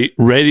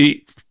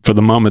 ready for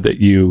the moment that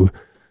you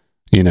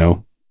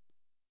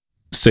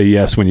say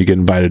yes when you get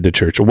invited to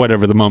church, or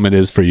whatever the moment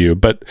is for you.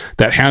 But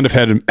that hound of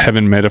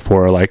heaven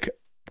metaphor like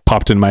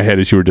popped in my head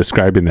as you were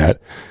describing that.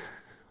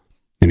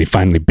 And he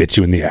finally bit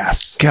you in the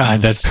ass.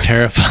 God, that's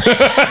terrifying.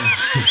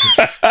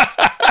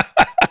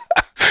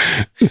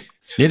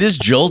 It is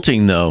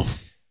jolting though,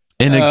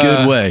 in a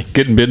good way.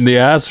 Getting bit in the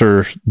ass,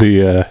 or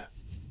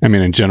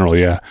in general,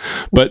 yeah.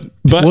 But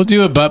we'll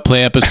do a butt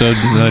play episode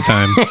another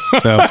time.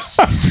 So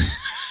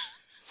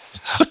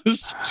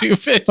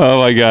stupid. Oh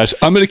my gosh.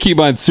 I'm going to keep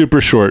mine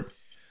super short.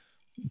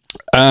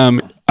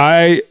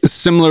 I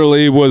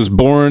similarly was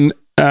born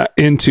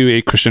into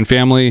a Christian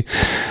family.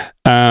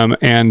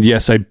 And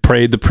yes, I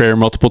prayed the prayer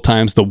multiple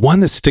times. The one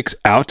that sticks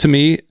out to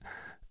me,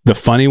 the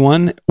funny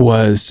one,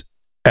 was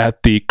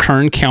at the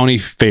Kern County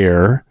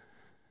Fair.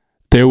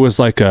 There was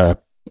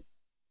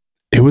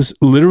it was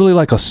literally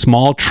like a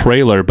small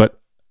trailer,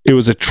 but it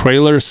was a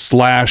trailer /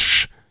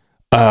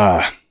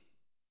 like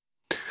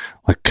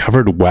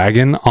covered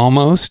wagon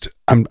almost.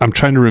 I'm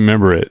trying to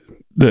remember it.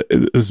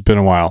 It's been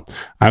a while.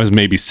 I was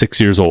maybe 6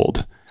 years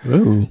old.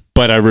 Ooh.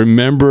 But I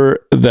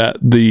remember that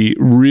the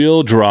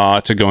real draw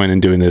to going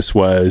and doing this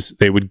was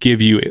they would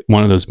give you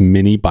one of those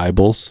mini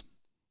Bibles.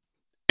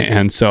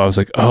 And so I was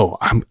like, oh,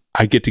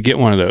 I get to get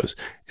one of those.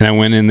 And I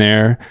went in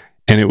there,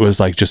 and it was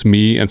like just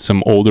me and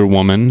some older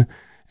woman,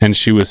 and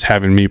she was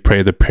having me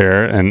pray the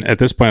prayer. And at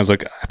this point I was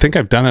like, I think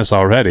I've done this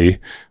already,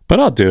 but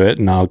I'll do it,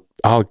 and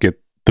I'll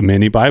get the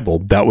mini Bible.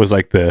 That was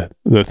like the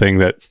thing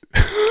that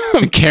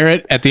the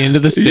carrot at the end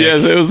of the stick.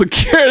 Yes, it was the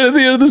carrot at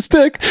the end of the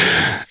stick.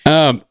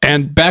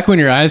 And back when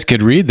your eyes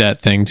could read that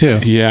thing too.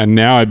 Yeah,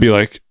 now I'd be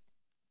like,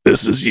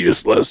 this is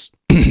useless.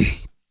 You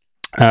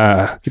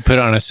put it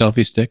on a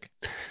selfie stick.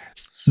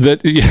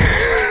 That's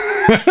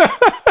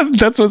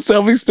what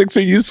selfie sticks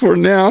are used for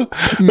now.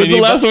 What's the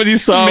last one you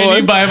saw?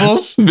 Mini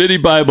Bibles. Mini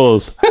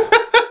Bibles.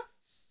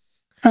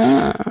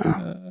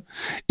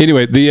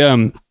 Anyway,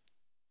 the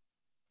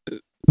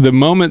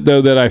moment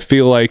though that I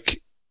feel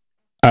like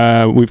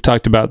we've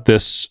talked about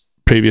this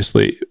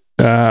previously,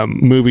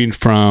 moving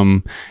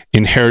from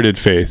inherited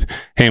faith.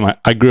 Hey,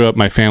 I grew up,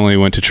 my family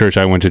went to church.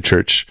 I went to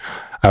church.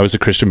 I was a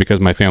Christian because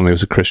my family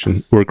was a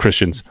Christian. We're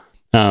Christians.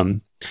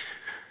 It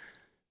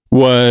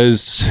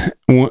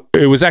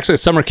was actually a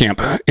summer camp,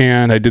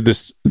 and I did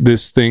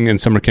this thing in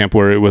summer camp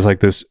where it was like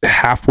this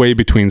halfway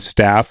between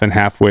staff and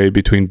halfway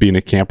between being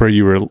a camper.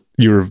 You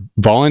were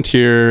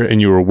volunteer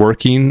and you were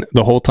working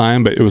the whole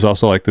time, but it was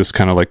also like this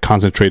kind of like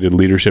concentrated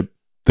leadership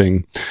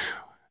thing,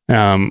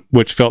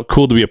 which felt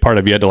cool to be a part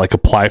of. You had to like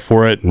apply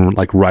for it and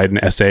like write an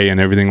essay and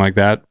everything like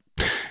that.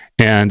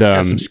 And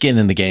got some skin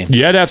in the game.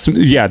 You had to have some.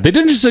 Yeah, they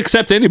didn't just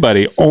accept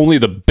anybody. Only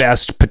the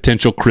best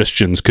potential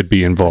Christians could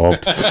be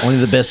involved. Only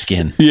the best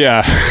skin.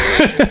 Yeah.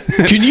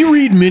 Can you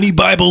read mini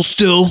Bibles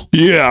still?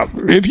 Yeah,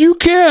 if you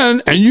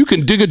can, and you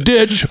can dig a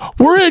ditch,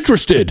 we're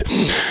interested.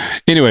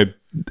 Anyway,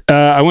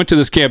 I went to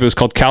this camp. It was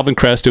called Calvin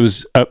Crest. It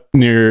was up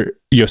near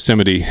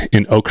Yosemite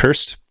in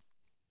Oakhurst,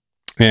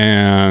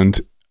 and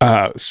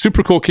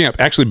super cool camp.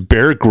 Actually,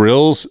 Bear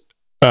Grylls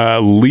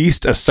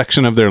leased a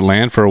section of their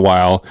land for a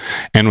while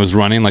and was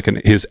running like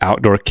his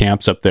outdoor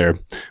camps up there,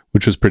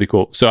 which was pretty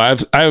cool. So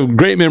I have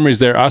great memories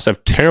there. I also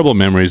have terrible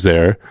memories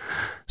there.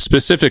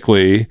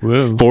 Specifically,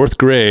 fourth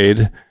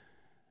grade,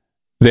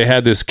 they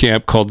had this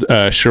camp called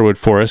Sherwood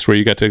Forest where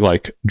you got to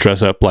like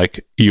dress up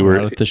like you were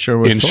at the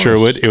Sherwood in Forest.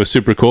 Sherwood. It was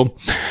super cool.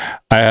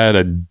 I had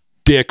a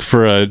dick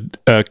for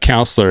a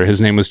counselor.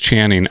 His name was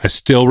Channing. I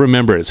still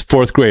remember it. It's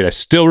fourth grade. I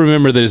still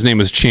remember that his name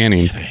was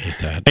Channing. I hate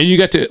that. And you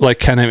got to like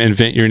kind of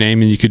invent your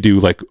name and you could do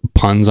like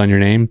puns on your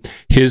name.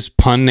 His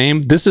pun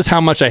name, this is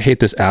how much I hate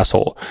this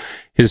asshole.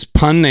 His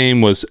pun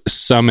name was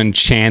Summon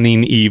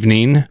Channing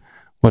Evening.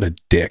 What a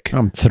dick.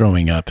 I'm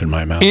throwing up in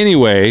my mouth.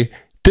 Anyway,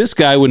 this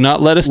guy would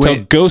not let us tell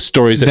ghost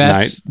stories at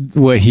night. That's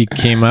what he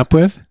came up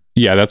with?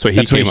 Yeah, that's what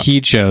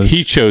he chose.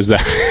 He chose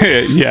that.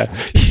 Yeah.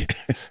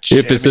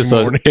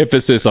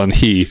 Emphasis on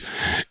he.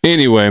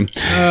 Anyway,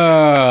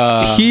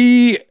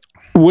 he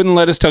wouldn't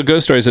let us tell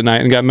ghost stories at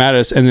night and got mad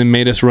at us and then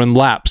made us run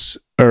laps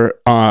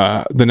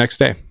the next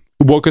day.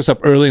 Woke us up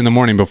early in the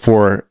morning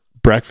before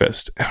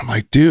breakfast. And I'm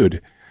like,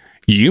 dude,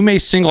 you may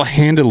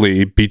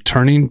single-handedly be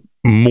turning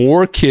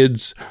more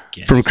kids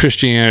from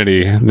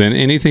Christianity than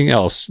anything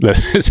else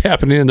that is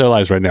happening in their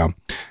lives right now.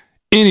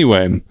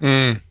 Anyway,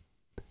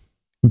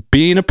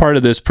 being a part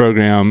of this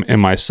program in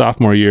my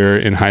sophomore year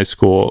in high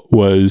school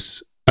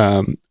was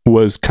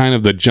kind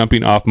of the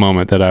jumping off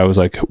moment that I was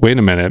like, wait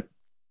a minute,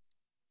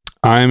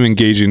 I'm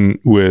engaging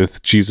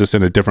with Jesus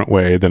in a different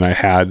way than I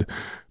had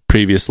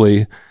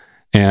previously.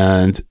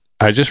 And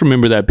I just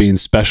remember that being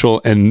special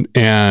and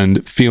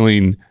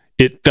feeling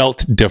it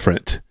felt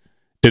different.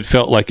 It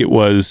felt like it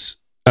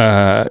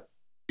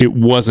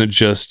wasn't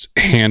just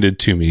handed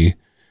to me.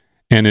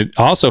 And it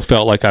also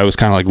felt like I was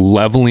kind of like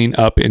leveling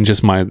up in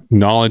just my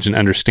knowledge and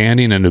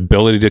understanding and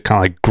ability to kind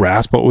of like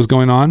grasp what was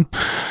going on.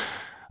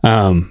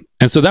 And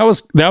so that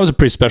was a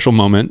pretty special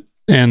moment.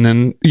 And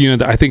then,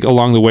 I think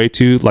along the way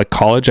to like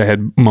college, I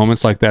had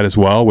moments like that as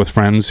well with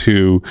friends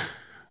who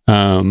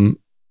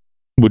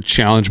would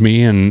challenge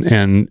me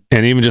and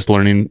even just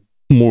learning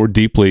more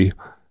deeply.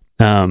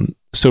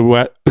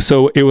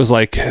 So it was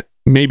like,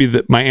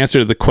 maybe my answer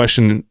to the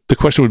question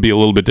would be a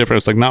little bit different.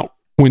 It's like, not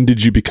when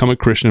did you become a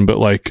Christian, but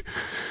like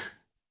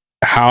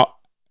how,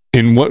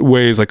 in what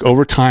ways, like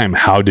over time,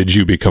 how did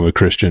you become a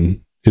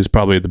Christian is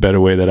probably the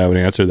better way that I would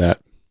answer that.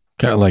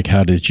 Kind of like,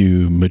 how did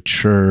you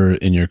mature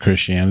in your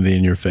Christianity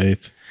and your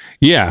faith?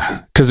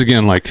 Yeah. Cause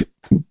again, like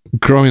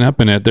growing up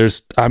in it,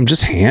 it's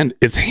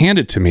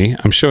handed to me.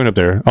 I'm showing up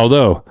there.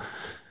 Although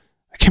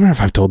I can't remember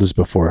if I've told this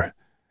before,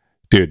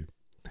 dude,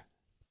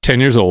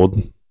 10 years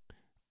old.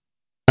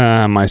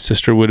 My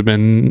sister would have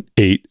been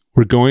 8.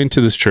 We're going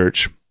to this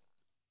church.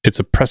 It's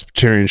a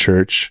Presbyterian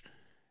church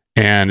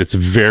and it's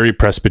very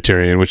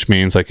Presbyterian, which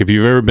means like, if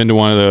you've ever been to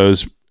one of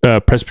those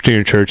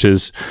Presbyterian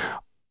churches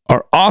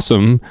are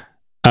awesome.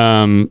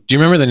 Do you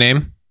remember the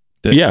name?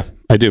 Yeah,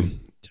 I do.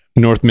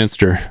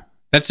 Northminster.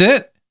 That's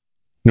it?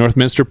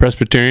 Northminster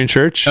Presbyterian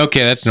Church.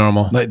 Okay, that's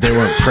normal. Like they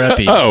weren't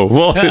preppies. Oh,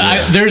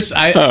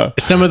 well,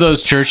 some of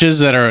those churches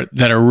that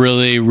are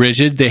really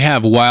rigid, they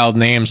have wild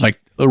names. Like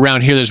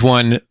around here, there's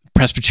one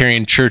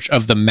Presbyterian Church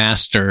of the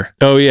Master.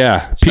 Oh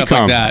yeah, stuff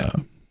like that.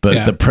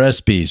 But the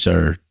Presbys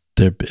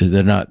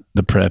they're not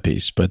the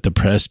preppies, but the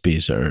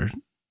Presbys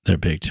they're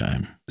big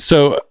time.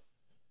 So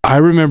I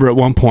remember at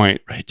one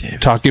point, right,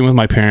 David, talking with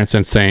my parents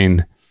and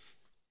saying,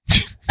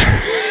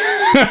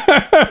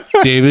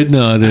 David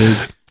nodded.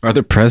 Are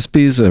there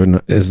Presbys?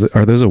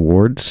 Are those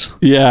awards?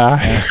 Yeah.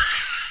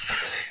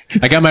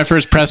 I got my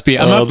first Presby.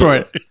 I'm up for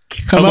it.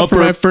 I'm up for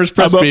my first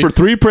Presby. I'm up for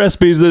 3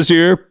 Presbys this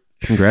year.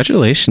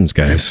 Congratulations,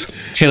 guys.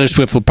 Taylor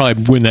Swift will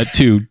probably win that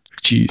too.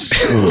 Jeez.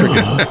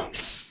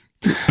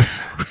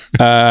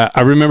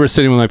 I remember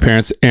sitting with my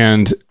parents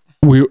and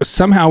we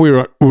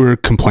were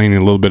complaining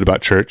a little bit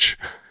about church.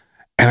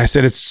 And I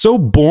said, it's so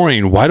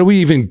boring. Why do we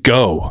even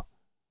go?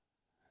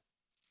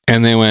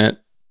 And they went,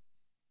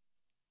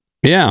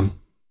 yeah.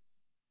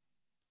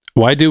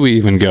 Why do we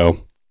even go?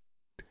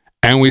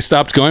 And we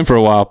stopped going for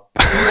a while.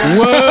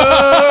 Whoa!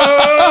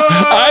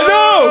 I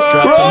know.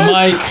 Drop the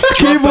mic.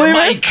 Can you believe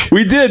it?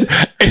 We did.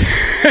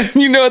 And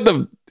you know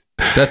what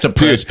that's a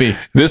Presby.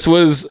 This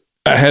was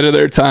ahead of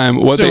their time.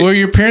 Were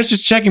your parents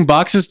just checking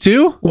boxes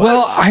too?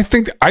 Well, I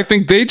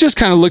think they just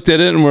kind of looked at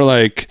it and were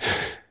like,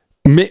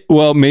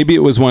 well, maybe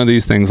it was one of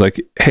these things like,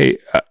 hey,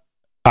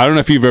 I don't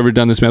know if you've ever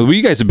done this. Well,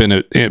 you guys have been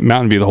at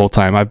Mountain View the whole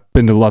time. I've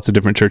been to lots of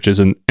different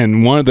churches, and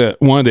one of the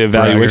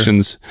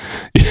evaluations.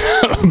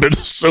 I've been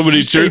to so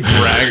many churches.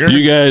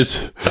 You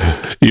guys,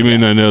 you may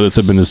not know that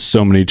I've been to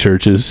so many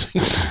churches.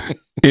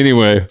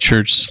 Anyway,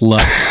 church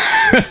slut.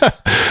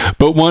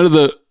 But one of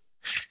the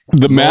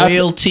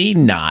loyalty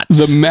not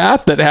the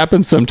math that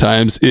happens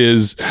sometimes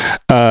is,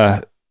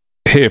 hey,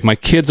 if my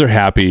kids are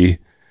happy,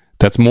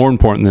 that's more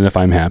important than if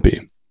I'm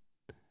happy.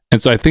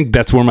 And so I think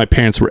that's where my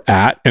parents were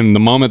at. And the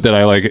moment that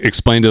I like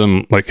explained to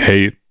them, like,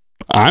 hey,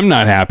 I'm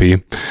not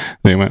happy,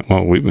 they went,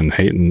 well, we've been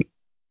hating.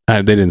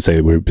 They didn't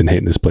say we've been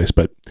hating this place,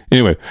 but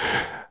anyway.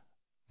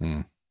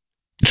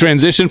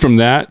 transition from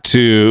that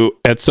to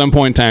at some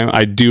point in time,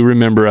 I do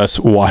remember us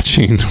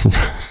watching.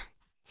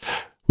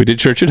 We did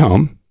church at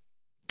home.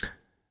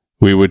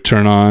 We would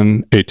turn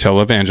on a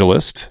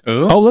televangelist.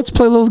 Ooh. Oh, let's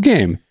play a little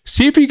game.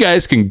 See if you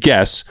guys can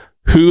guess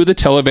who the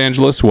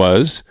televangelist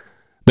was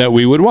that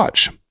we would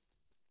watch.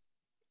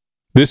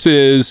 This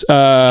is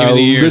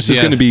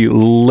going to be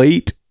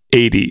late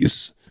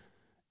 80s.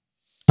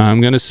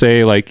 I'm going to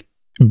say like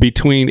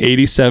between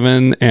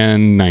 87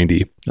 and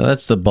 90. No,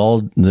 that's the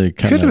bald. The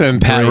kind Could have been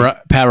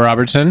Pat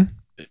Robertson.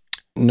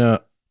 No,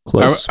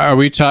 Close. Are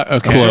we talking?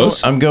 Okay.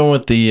 Close. I'm going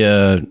with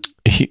the.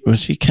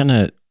 He kind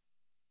of.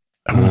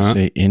 I want to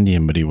say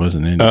Indian, but he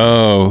wasn't Indian.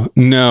 Oh,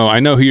 no. I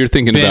know who you're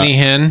thinking Benny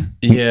Hinn.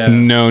 Yeah.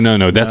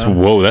 No. That's,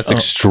 whoa, that's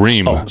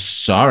extreme. Oh,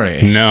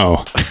 sorry.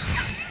 No.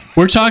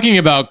 We're talking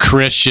about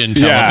Christian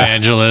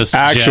televangelists.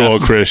 Actual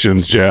Jeff.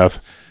 Christians,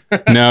 Jeff.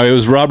 No, it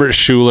was Robert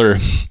Schuller.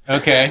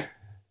 Okay.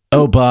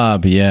 Oh,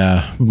 Bob.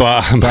 Yeah.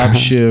 Bob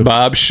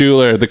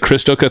Schuller, the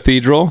Crystal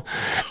Cathedral.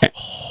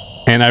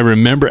 And I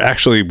remember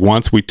actually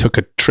once we took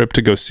a trip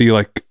to go see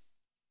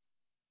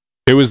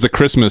it was the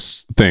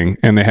Christmas thing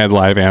and they had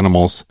live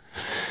animals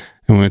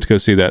and we went to go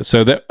see that.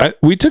 So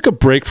we took a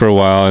break for a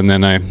while and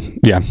then I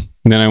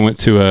went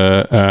to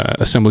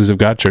Assemblies of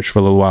God church for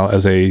a little while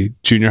as a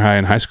junior high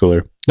and high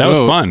schooler. That was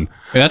fun.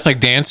 That's like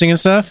dancing and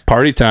stuff?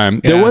 Party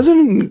time. Yeah. There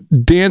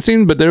wasn't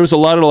dancing, but there was a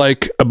lot of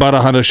about a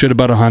Honda, should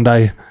about a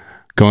Hyundai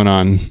going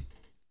on.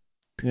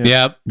 Yeah.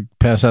 Yep.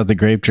 Pass out the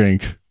grape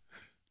drink.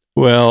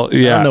 Well,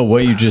 yeah. I don't know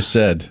what you just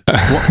said.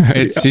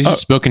 It's you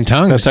spoke in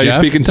tongues. That's how you Jeff.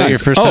 speak in Is that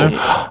tongues. your first time?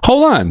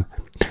 Hold on.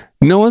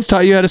 No one's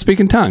taught you how to speak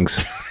in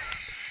tongues.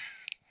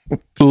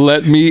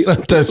 Let me.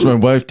 Sometimes my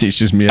wife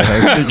teaches me how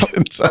to speak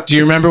in tongues. Do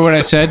you remember what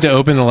I said to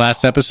open the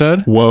last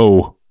episode?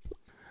 Whoa.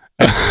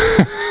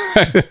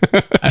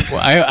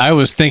 I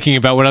was thinking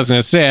about what I was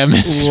going to say. I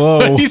missed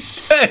what he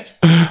said.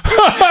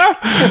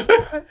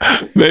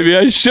 Maybe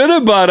I should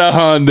have bought a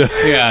Honda.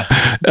 Yeah.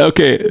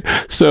 Okay.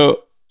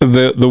 So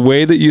the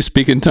way that you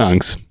speak in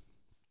tongues,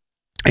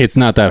 it's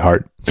not that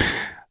hard.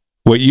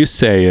 What you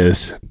say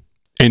is,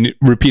 and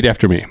repeat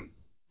after me.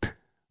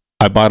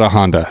 I bought a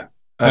Honda.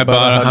 I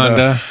bought a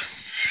Honda.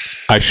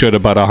 I should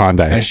have bought a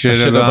Hyundai. I should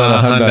have bought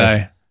a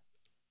Hyundai.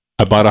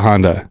 I bought a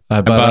Honda.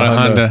 I bought a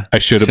Honda. I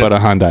should have bought a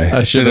Hyundai.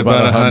 I should have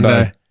bought a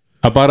Hyundai.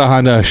 I bought a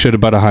Honda. I should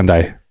have bought a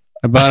Hyundai.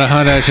 I bought a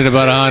Honda. I should have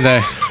bought a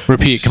Hyundai.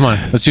 Repeat. Come on.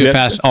 Let's do it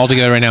fast all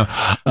together right now.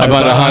 I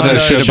bought a Honda.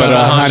 Should have bought a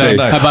Hyundai.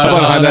 I bought a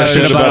Honda.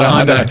 Should have bought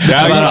a Hyundai.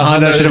 I bought a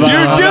Honda. Should have bought a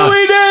Honda. You're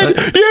doing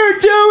it! You're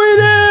doing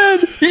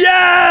it!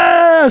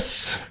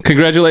 Yes!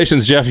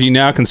 Congratulations, Jeff. You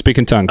now can speak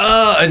in tongues.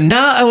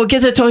 Now I will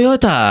get the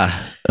Toyota.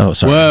 Oh,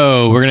 sorry.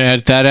 Whoa. We're going to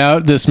edit that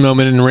out. This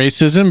moment in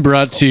racism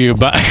brought to you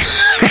by...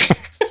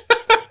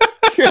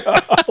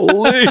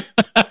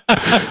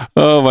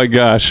 Oh my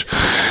gosh.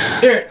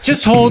 Here,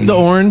 just hold the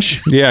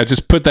orange. Yeah,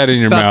 just put that in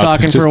your Stop mouth.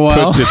 talking Just for a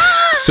while. Just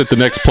sit the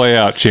next play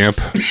out, champ.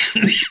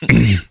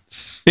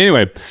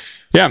 Anyway,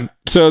 yeah.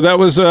 So that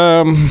was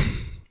I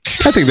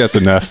think that's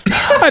enough.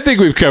 I think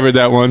we've covered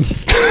that one.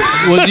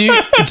 Well,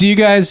 do you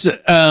guys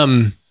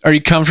are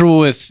you comfortable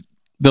with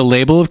the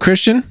label of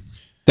Christian?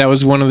 That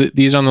was one of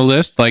these on the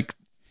list. Like,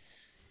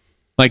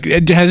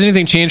 has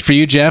anything changed for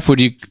you, Jeff?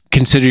 Would you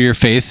consider your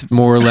faith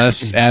more or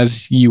less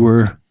as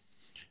you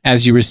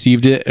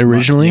received it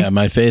originally? Yeah,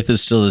 my faith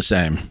is still the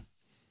same.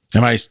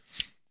 Am I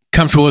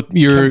Comfortable with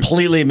your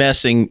completely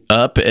messing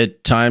up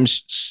at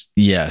times?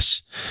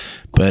 Yes,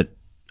 but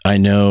I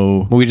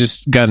know we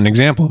just got an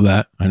example of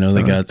that. I know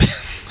that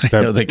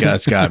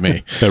God's got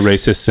me. The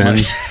racist sin.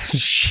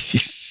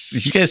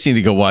 Jeez, you guys need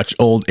to go watch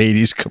old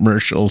 80s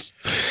commercials.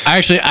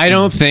 I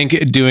don't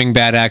think doing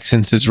bad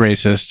accents is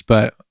racist,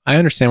 but I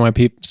understand why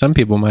some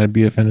people might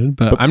be offended,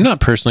 but I'm not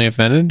personally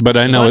offended. But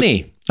I know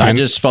Funny. I'm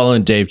just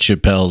following Dave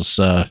Chappelle's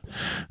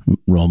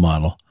role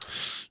model.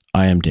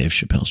 I am Dave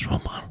Chappelle's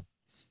role model.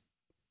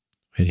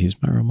 Wait,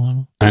 he's my role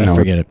model? I know.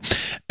 Forget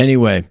it.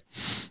 Anyway,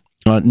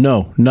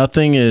 no,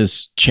 nothing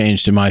has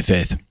changed in my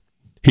faith.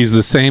 he's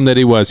the same that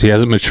he was. He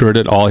hasn't matured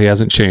at all. He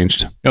hasn't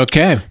changed.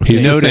 Okay.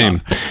 He's the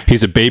same.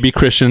 He's a baby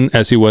Christian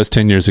as he was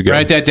 10 years ago.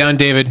 Write that down,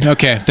 David.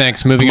 Okay,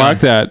 thanks. Moving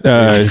Mark on.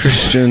 that.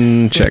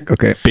 Christian check.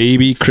 Okay.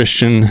 Baby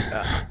Christian.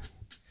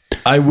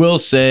 I will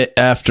say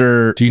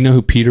after Do you know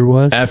who Peter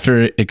was?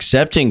 after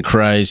accepting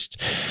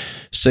Christ,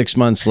 6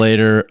 months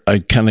later, I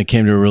kind of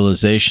came to a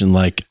realization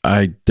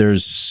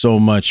there's so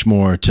much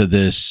more to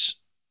this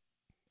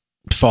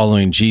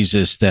following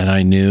Jesus than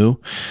I knew.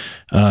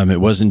 It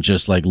wasn't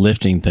just like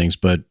lifting things,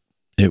 but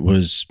it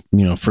was,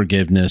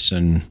 forgiveness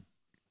and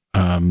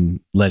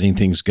letting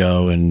things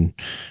go and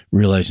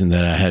realizing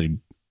that I had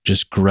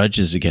just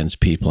grudges against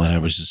people and I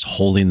was just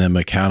holding them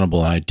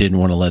accountable and I didn't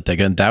want to let that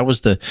go. And that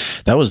was the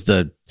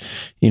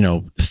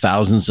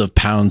thousands of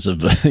pounds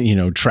of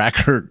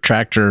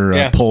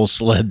tractor pull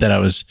sled that I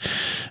was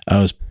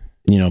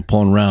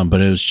pulling around.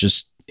 But it was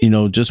just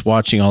just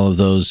watching all of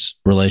those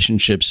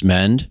relationships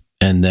mend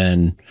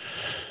and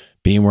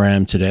being where I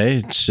am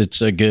today.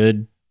 It's a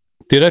good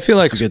Dude, I feel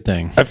like it's a good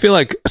thing. I feel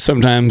like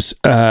sometimes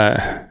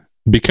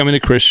becoming a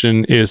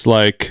Christian is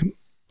like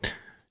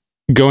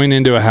going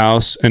into a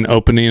house and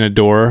opening a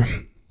door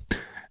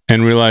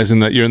and realizing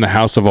that you're in the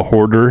house of a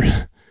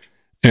hoarder,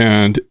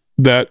 and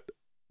that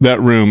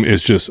room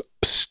is just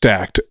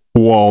stacked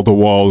wall to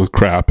wall with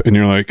crap, and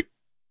you're like,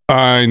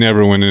 I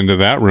never went into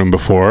that room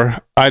before.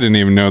 I didn't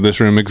even know this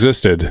room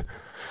existed.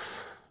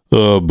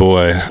 Oh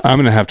boy, I'm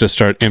going to have to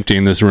start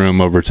emptying this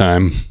room over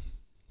time.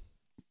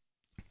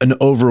 An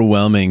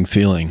overwhelming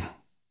feeling.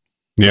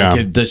 Yeah.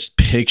 Like just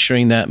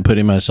picturing that and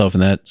putting myself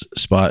in that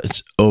spot,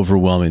 it's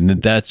overwhelming.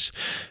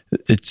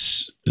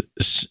 It's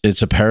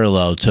a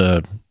parallel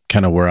to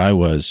kind of where I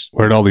was.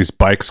 Where'd all these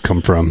bikes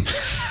come from?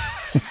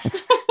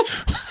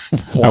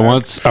 I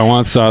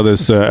once saw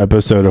this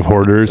episode of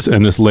Hoarders,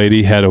 and this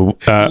lady had a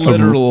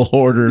literal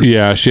hoarders.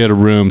 Yeah, she had a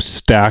room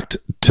stacked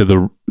to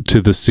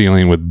the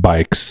ceiling with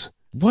bikes.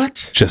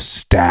 What? Just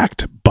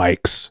stacked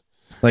bikes.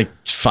 Like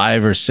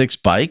 5 or 6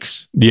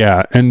 bikes?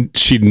 Yeah, and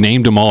she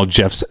named them all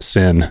Jeff's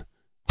Sin.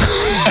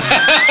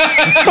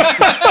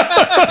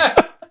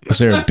 Is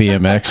there a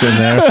BMX in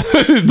there?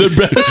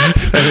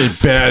 Any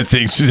bad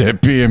things to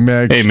that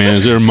BMX? Hey man,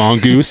 is there a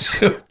mongoose?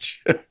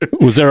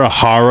 Was there a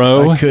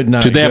haro? I could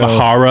not. Did they have a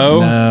haro?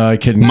 No, I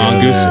couldn't.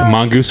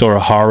 Mongoose or a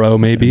haro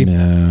maybe?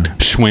 No.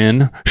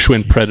 Schwinn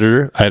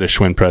Predator. I had a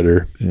Schwinn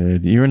Predator.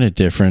 Dude, you're in a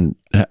different.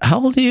 How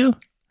old are you?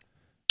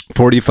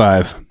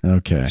 45.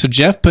 Okay. So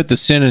Jeff put the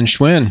sin in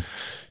Schwinn.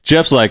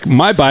 Jeff's like,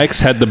 my bikes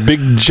had the big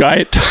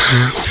giant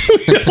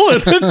wheel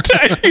and the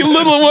tiny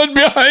little one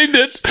behind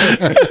it.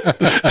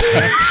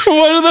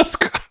 What are those?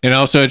 And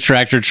also a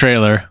tractor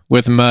trailer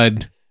with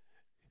mud.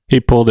 He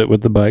pulled it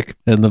with the bike.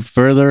 And the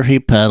further he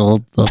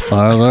pedaled, the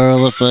farther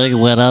the thing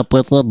went up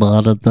with the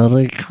mud, and then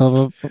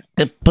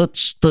it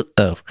puts the...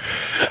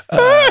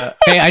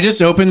 Hey, I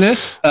just opened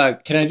this.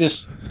 Can I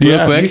just... Real Real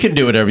quick. quick. You can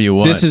do whatever you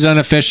want. This is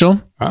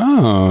unofficial.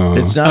 Oh.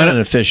 It's not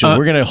unofficial.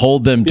 We're going to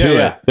hold them to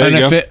it. There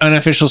you go.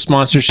 Unofficial Get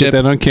sponsorship.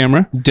 that on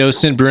camera.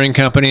 Docent Brewing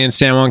Company in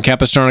San Juan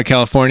Capistrano,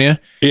 California.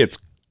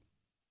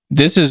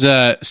 This is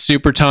a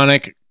super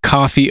tonic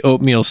coffee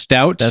oatmeal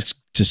stout. That's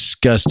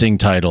disgusting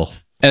title.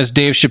 As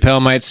Dave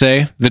Chappelle might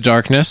say, the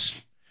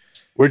darkness.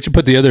 Where'd you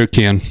put the other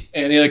can?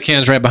 And the other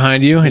can's right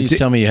behind you. Please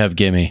tell me you have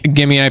Gimme.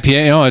 Gimme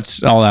IPA. Oh,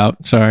 it's all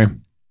out. Sorry.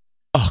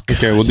 Oh, God.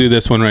 Okay, we'll do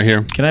this one right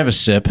here. Can I have a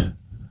sip?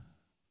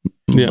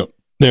 Yeah.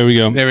 There we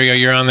go. There we go.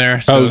 You're on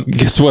there. So Oh,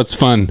 guess what's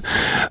fun?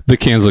 The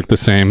cans look the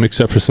same,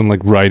 except for some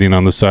like writing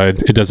on the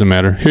side. It doesn't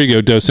matter. Here you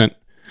go, Docent.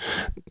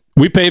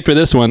 We paid for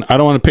this one. I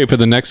don't want to pay for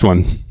the next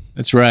one.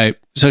 that's right.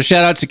 So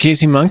shout out to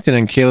Casey Moncton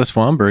and Kayla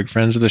Swanberg,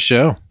 friends of the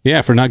show.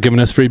 Yeah, for not giving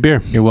us free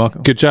beer. You're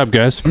welcome. Good job,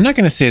 guys. I'm not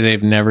going to say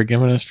they've never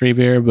given us free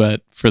beer,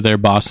 but for their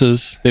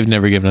bosses, they've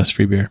never given us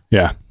free beer.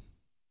 Yeah.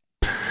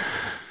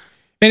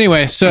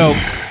 Anyway, so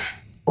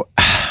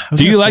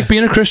Do you like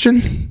being a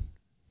Christian?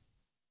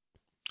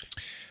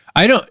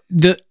 I don't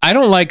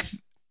like.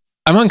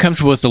 I'm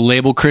uncomfortable with the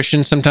label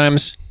Christian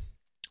sometimes.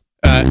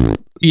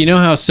 You know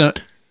how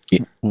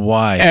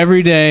Why?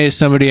 every day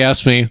somebody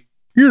asks me,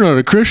 "You're not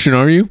a Christian,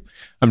 are you?"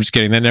 I'm just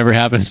kidding. That never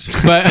happens.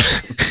 But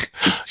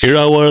You're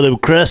not one of them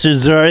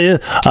Christians, are you?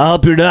 I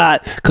hope you're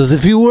not, because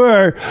if you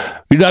were,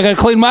 you're not going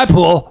to clean my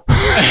pool.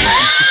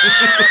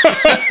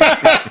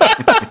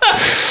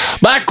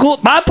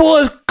 My pool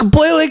is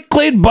completely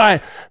cleaned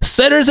by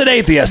sinners and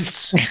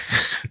atheists.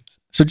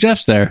 so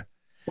Jeff's there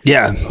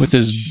Yeah. with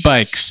his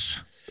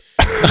bikes.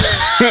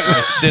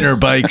 Sinner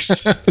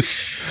bikes.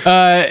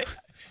 I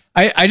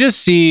just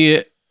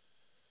see.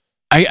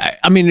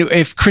 I mean,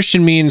 if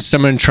Christian means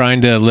someone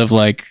trying to live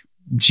like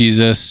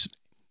Jesus,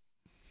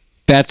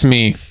 that's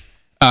me.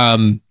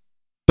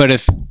 But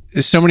if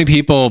so many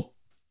people,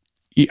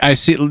 I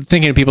see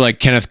thinking of people like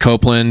Kenneth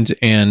Copeland,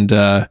 and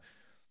I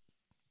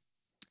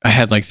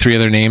had like 3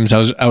 other names. I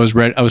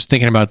was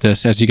thinking about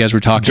this as you guys were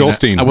talking. Joel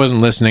Steen. I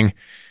wasn't listening.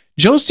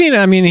 Joel Steen,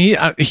 I mean,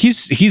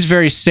 he's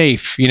very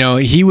safe. You know,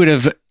 he would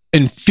have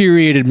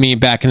infuriated me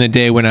back in the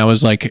day when I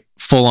was like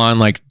full on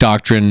like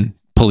doctrine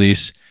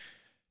police.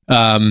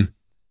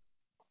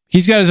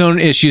 He's got his own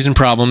issues and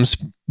problems,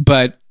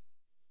 but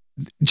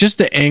just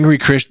the angry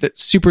Christian,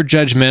 that's super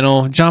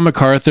judgmental. John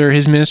MacArthur,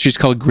 his ministry is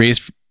called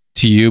Grace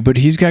to You, but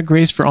he's got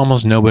grace for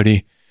almost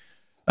nobody.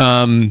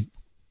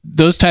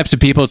 Those types of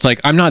people, it's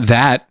like, I'm not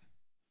that.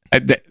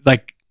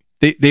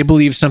 They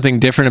believe something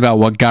different about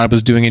what God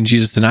was doing in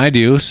Jesus than I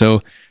do.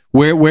 So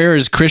where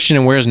is Christian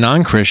and where is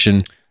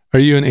non-Christian? Are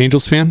you an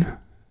Angels fan?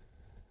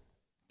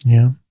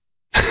 Yeah.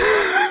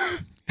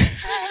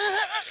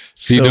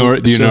 Do you know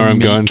where I'm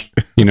going?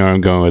 You know where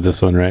I'm going with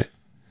this one, right?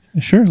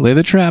 Sure. Lay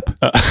the trap.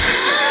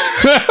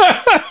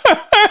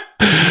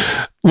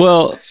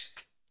 Well,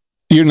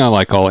 you're not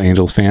like all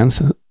Angels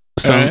fans.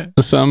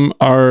 Some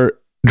are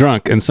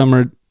drunk and some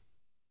are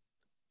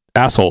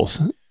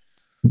assholes.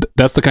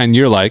 That's the kind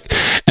you're like.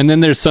 And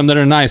then there's some that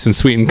are nice and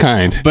sweet and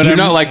kind. But you're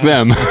not like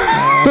them.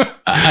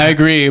 I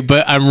agree,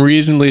 but I'm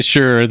reasonably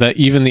sure that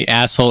even the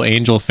asshole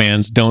Angel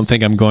fans don't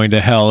think I'm going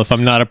to hell if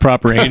I'm not a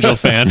proper Angel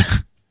fan.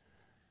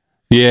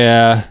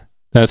 Yeah,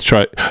 that's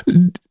true.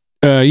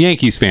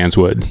 Yankees fans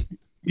would.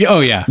 Oh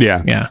yeah.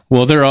 Yeah. Yeah.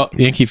 Well, they're all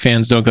Yankee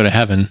fans don't go to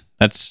heaven.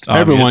 That's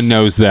obvious. Everyone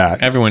knows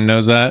that. Everyone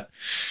knows that.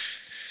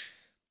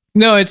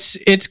 No,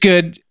 it's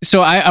good.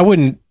 So I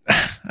wouldn't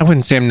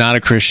say I'm not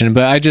a Christian,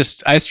 but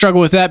I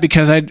struggle with that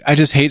because I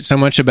just hate so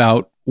much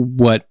about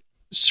what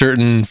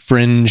certain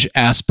fringe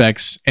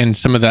aspects, and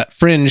some of that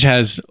fringe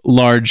has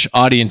large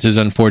audiences,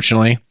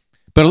 unfortunately.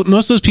 But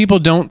most of those people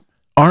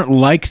aren't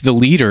like the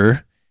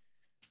leader.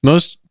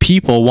 Most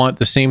people want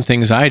the same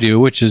things I do,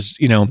 which is,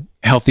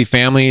 healthy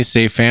family,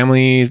 safe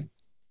family.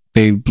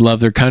 They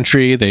love their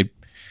country. They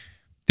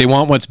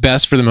want what's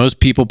best for the most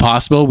people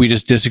possible. We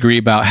just disagree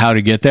about how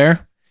to get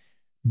there.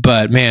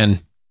 But man,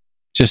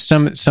 just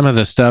some of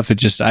the stuff,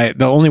 the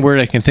only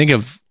word I can think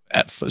of,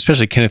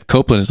 especially Kenneth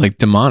Copeland, is like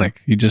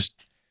demonic.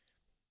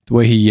 The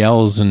way he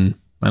yells, and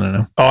I don't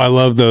know. Oh, I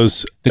love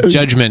those. The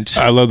judgment.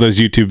 I love those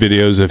YouTube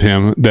videos of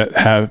him that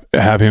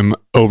have him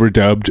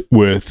overdubbed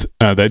with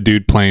that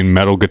dude playing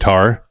metal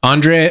guitar.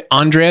 Andres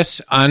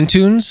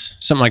Antunes,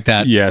 something like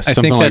that. Yes, I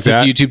think that's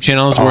his YouTube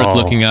channel is worth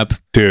looking up.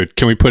 Dude,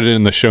 can we put it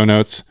in the show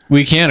notes?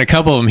 We can. A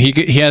couple of them.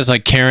 He has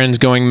like Karen's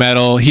going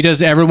metal. He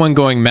does everyone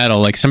going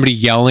metal, like somebody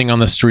yelling on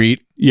the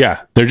street.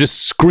 Yeah, they're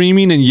just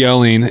screaming and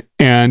yelling,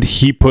 and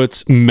he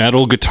puts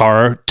metal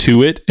guitar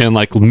to it and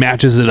like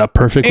matches it up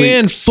perfectly.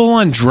 And full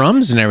on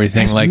drums and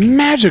everything. It's like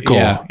magical.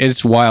 Yeah,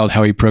 it's wild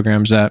how he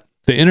programs that.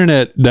 The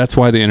internet, that's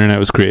why the internet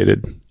was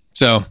created.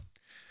 So,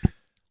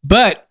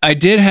 but I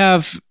did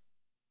have,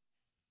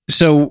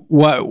 so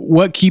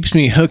what keeps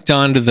me hooked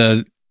onto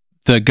the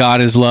God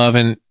is love,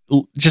 and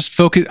just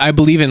focus. I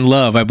believe in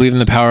love. I believe in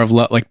the power of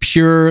love. Like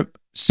pure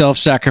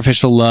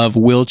self-sacrificial love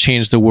will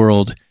change the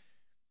world,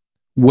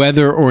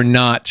 whether or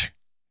not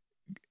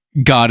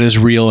God is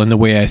real in the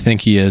way I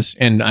think he is.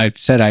 And I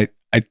said, I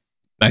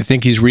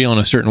think he's real in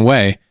a certain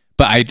way,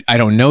 but I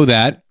don't know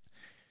that.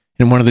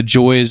 And one of the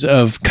joys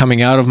of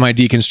coming out of my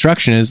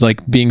deconstruction is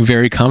like being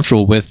very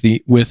comfortable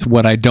with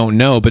what I don't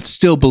know, but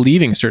still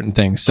believing certain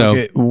things. So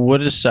okay,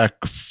 what is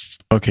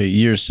okay,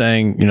 you're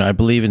saying, I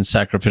believe in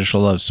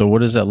sacrificial love. So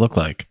what does that look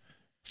like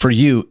for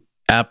you,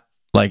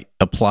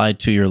 applied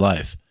to your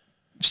life?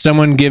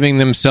 Someone giving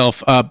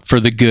themselves up for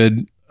the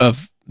good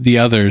of the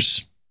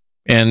others.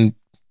 And,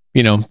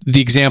 the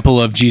example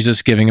of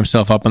Jesus giving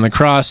himself up on the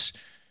cross,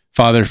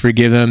 Father,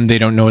 forgive them. They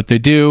don't know what they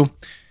do.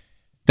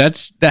 That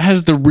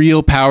has the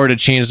real power to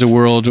change the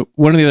world.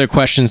 One of the other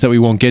questions that we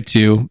won't get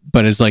to,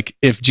 but is like,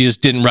 if Jesus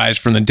didn't rise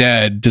from the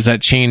dead, does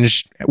that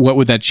change? What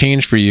would that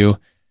change for you?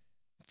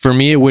 For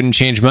me, it wouldn't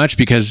change much,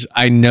 because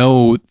I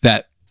know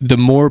that the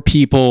more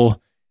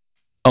people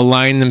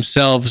align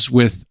themselves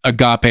with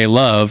agape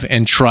love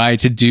and try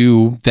to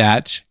do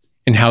that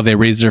in how they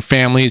raise their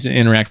families and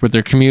interact with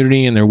their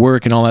community and their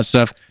work and all that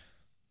stuff,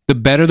 the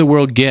better the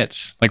world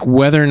gets. Like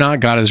whether or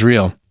not God is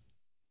real.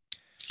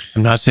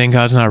 I'm not saying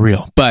God's not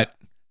real, but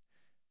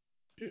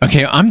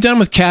okay, I'm done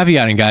with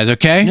caveating, guys,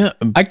 okay? Yeah.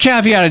 I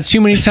caveated too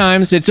many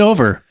times. It's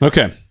over.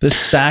 Okay. The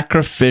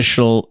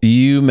sacrificial,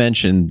 you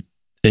mentioned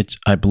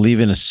I believe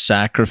in a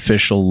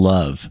sacrificial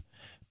love,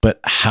 but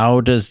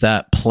how does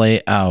that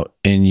play out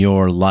in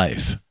your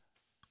life?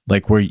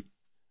 Like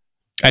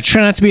I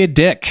try not to be a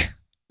dick.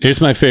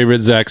 Here's my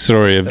favorite Zach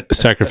story of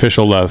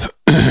sacrificial love.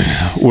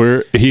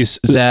 Where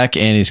Zach,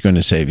 and he's going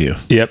to save you.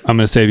 Yep, I'm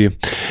going to save you.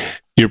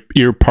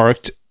 You're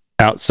parked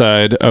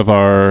outside of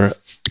our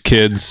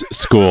kids'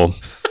 school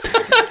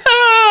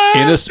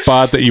in a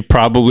spot that you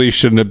probably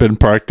shouldn't have been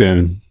parked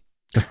in.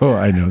 Oh,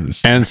 I know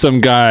this. And some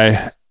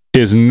guy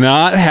is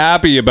not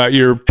happy about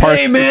your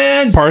parking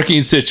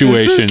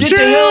situation. Get the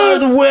hell out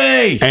of the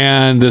way.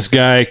 And this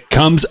guy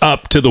comes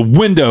up to the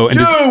window and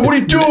Dude, what are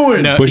you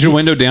doing? No, was your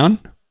window down?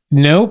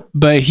 Nope,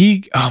 but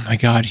oh my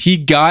God, he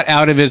got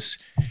out of his,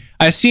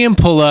 I see him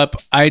pull up.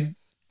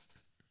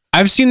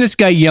 I've seen this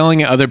guy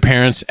yelling at other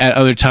parents at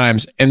other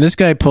times, and this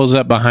guy pulls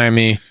up behind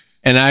me,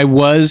 and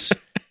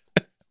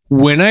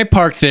when I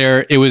parked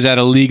there, it was at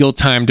a legal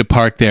time to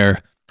park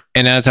there.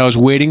 And as I was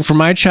waiting for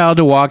my child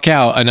to walk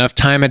out, enough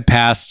time had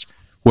passed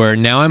where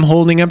now I'm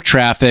holding up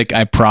traffic.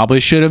 I probably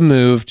should have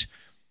moved.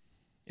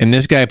 And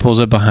this guy pulls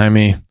up behind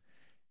me.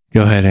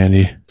 Go ahead,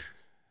 Andy.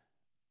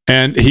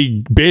 And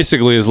he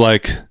basically is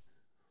like,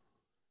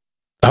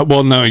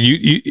 well, no,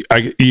 he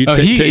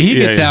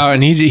gets out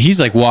and he's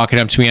like walking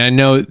up to me. I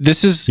know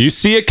this is, you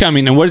see it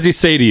coming. And what does he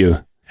say to you?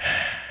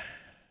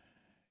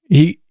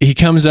 He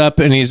comes up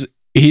and I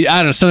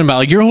don't know, something about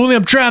like, you're holding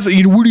up traffic.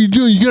 What are you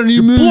doing? You got any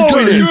minutes?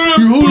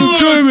 You're holding up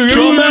traffic.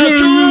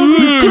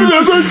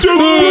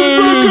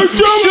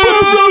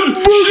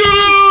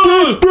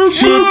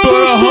 Should buy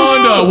a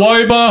Honda.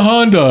 Why buy a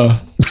Honda?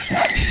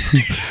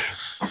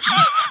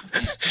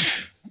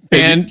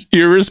 And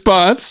your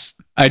response?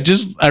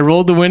 I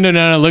rolled the window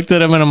down. I looked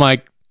at him and I'm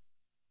like,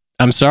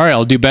 I'm sorry.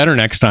 I'll do better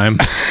next time.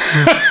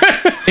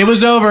 It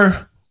was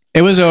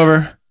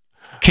over.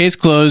 Case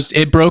closed.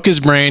 It broke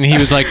his brain. He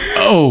was like,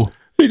 oh.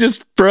 He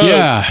just froze.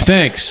 Yeah,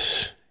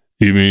 thanks.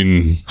 You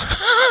mean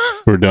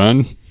we're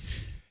done?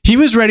 He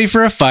was ready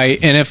for a fight,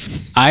 and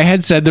if I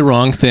had said the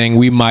wrong thing,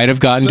 we might have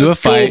gotten to a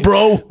fight.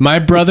 Bro. My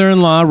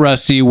brother-in-law,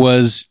 Rusty,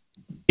 was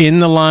in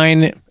the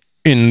line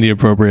in the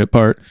appropriate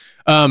part.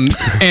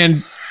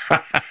 And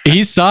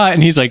he saw it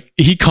and he's like,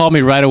 he called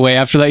me right away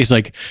after that. He's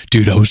like,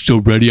 dude, I was so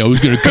ready. I was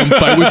going to come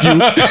fight with you.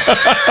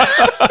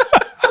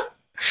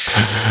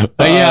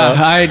 But yeah,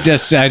 I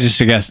just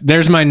guess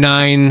there's my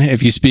 9.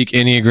 If you speak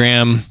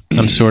Enneagram,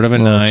 I'm sort of a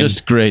 9.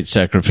 Just great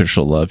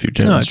sacrificial love you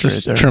No, it's demonstrate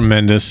just there.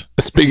 tremendous.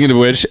 Speaking of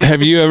which,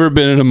 have you ever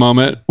been in a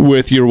moment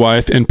with your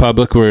wife in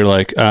public where you're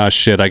like,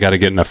 shit, I got to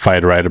get in a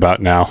fight right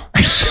about now?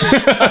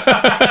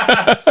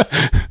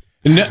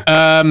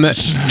 No,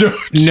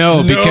 because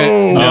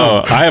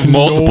No, I have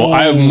multiple.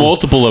 I have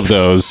multiple of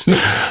those.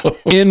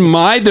 In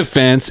my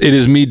defense, it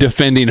is me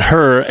defending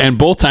her, and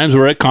both times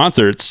we're at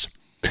concerts.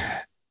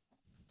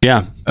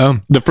 Yeah.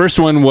 The first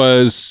one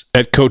was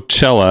at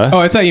Coachella. Oh,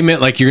 I thought you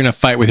meant like you're gonna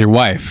fight with your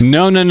wife.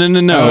 No.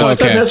 Oh, I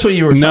thought that's what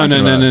you were talking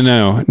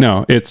about.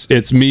 No.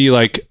 It's me.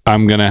 Like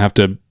I'm gonna have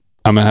to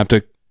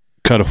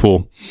cut a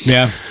fool.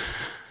 Yeah.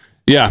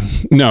 Yeah.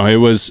 No, it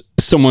was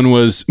someone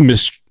was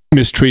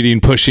mistreating,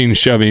 pushing,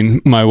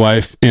 shoving my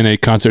wife in a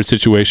concert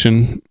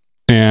situation,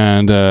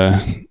 and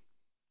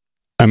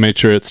I made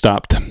sure it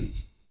stopped.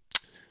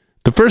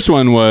 The first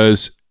one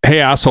was,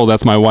 "Hey asshole,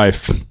 that's my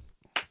wife,"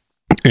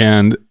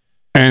 and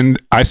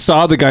I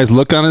saw the guy's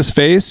look on his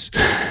face,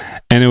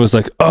 and it was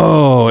like,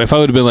 oh, if I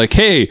would have been like,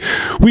 "Hey,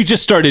 we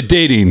just started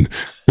dating,"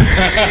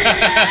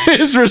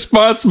 his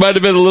response might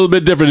have been a little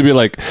bit different. To be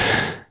like,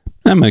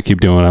 "I'm gonna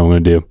keep doing what I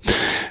want to do."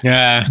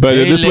 Yeah. But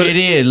Hey, this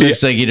lady, it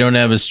looks like you don't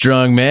have a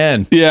strong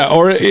man. yeah,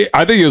 or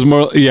I think it was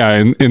more.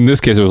 Yeah, in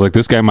this case, it was like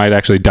this guy might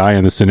actually die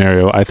in this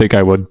scenario. I think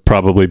I would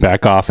probably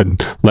back off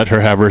and let her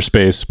have her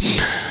space.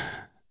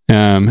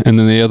 And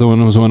then the other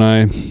one was when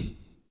I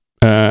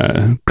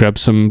grabbed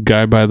some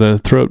guy by the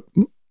throat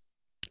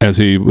as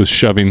he was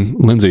shoving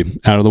Lindsay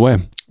out of the way.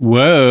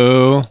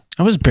 Whoa.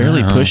 I was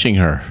barely pushing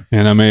her.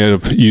 And I may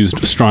have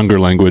used stronger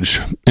language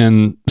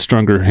and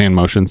stronger hand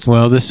motions.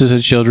 Well, this is a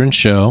children's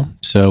show,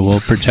 so we'll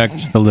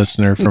protect the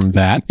listener from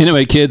that.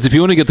 Anyway, kids, if you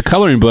want to get the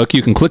coloring book,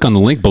 you can click on the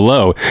link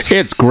below.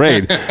 It's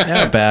great.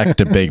 Now back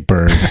to Big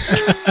Bird.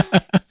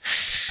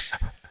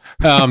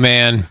 Oh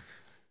man.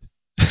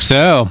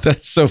 So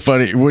That's so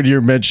funny. When you're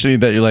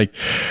mentioning that, you're like,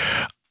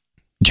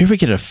 do you ever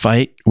get a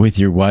fight with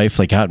your wife,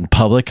 like out in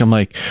public? I'm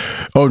like,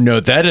 oh no,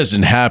 that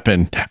doesn't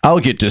happen. I'll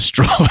get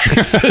destroyed.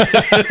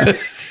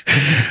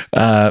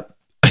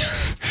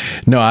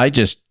 No,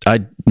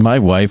 my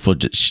wife will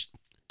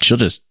she'll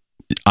just,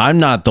 I'm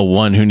not the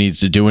one who needs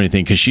to do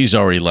anything because she's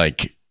already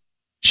like,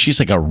 she's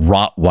like a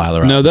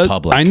Rottweiler out in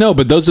public. I know,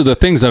 but those are the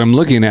things that I'm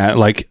looking at.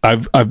 Like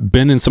I've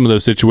been in some of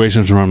those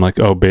situations where I'm like,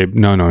 oh babe,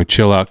 no,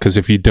 chill out. Cause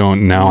if you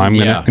don't, now I'm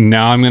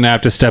gonna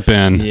have to step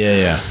in.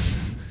 Yeah.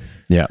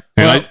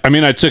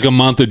 And I took a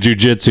month of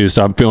jujitsu,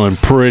 so I'm feeling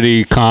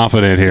pretty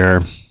confident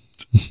here.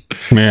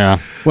 Yeah.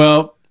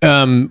 well,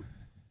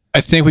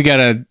 I think we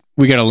gotta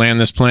land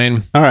this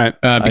plane. All right.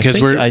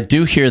 Because I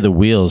do hear the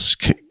wheels.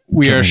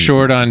 we are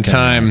short on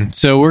time.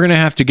 So we're gonna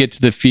have to get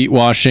to the feet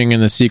washing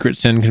and the secret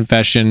sin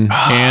confession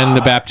and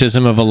the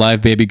baptism of a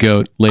live baby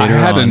goat later I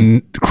had on.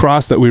 a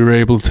cross that we were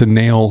able to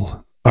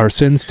nail our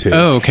sins to.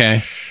 Oh,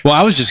 okay. Well,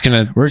 I was just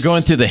gonna. We're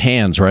going through the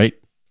hands, right?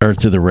 Or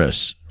through the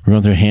wrists? We're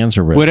going through hands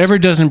or wrists? Whatever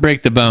doesn't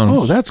break the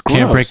bones. Oh, that's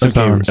Can't break gross. the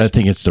bones. I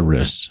think it's the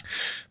wrists.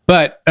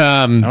 But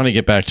I want to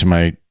get back to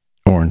my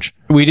orange.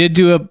 we did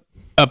do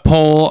a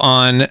poll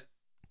on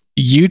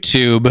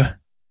YouTube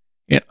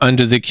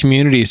under the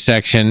community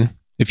section.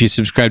 If you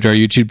subscribe to our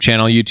YouTube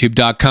channel,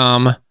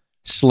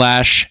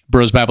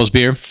 youtube.com/Bros Bibles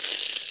Beer,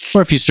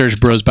 or if you search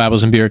Bros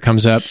Bibles and Beer, it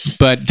comes up.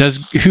 But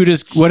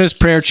what does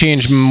prayer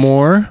change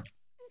more?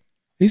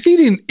 He's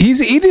eating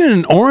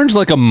an orange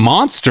like a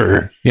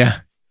monster. Yeah.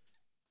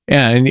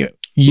 Yeah. And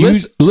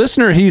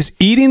Listener, he's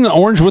eating an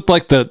orange with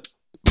like the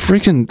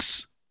freaking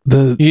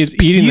he's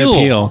eating the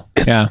peel.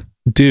 Yeah.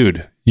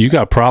 Dude, you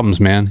got problems,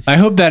 man. I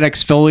hope that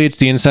exfoliates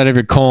the inside of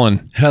your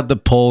colon. How'd the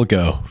poll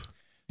go?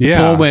 Yeah.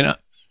 Poll went,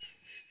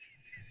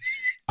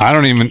 I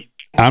don't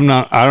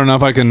know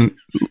if I can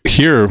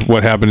hear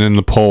what happened in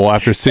the poll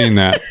after seeing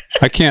that.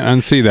 I can't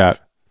unsee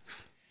that.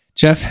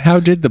 Jeff, how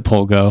did the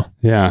poll go?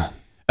 Yeah.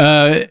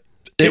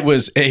 It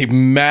was a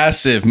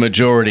massive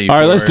majority. All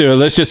right, let's do it.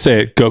 Let's just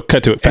say it. Go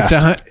cut to it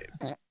fast.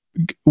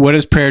 What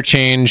does prayer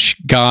change,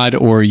 God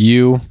or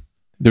you?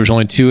 There was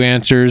only 2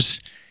 answers.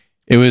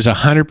 It was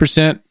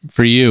 100%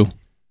 for you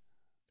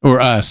or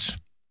us.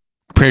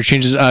 Prayer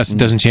changes us. It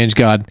doesn't change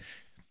God.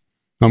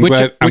 Which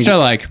I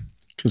like.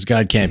 Because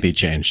God can't be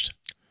changed.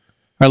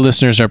 Our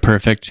listeners are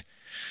perfect.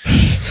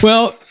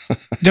 Well,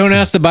 don't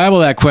ask the Bible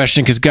that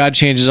question because God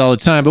changes all the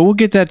time, but we'll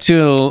get that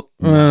to...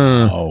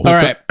 all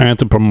right.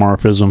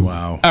 Anthropomorphism.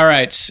 Wow. All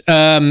right.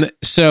 So,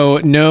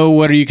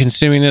 what are you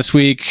consuming this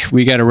week?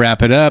 We got to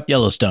wrap it up.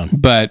 Yellowstone.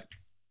 But,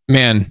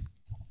 man,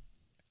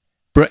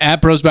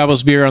 at Bros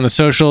Bibles Beer on the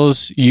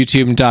socials,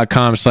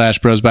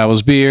 youtube.com/Bros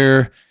Bibles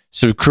Beer.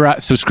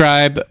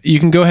 Subscribe. You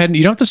can go ahead and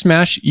you don't have to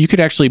smash. You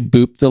could actually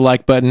boop the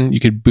like button. You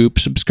could boop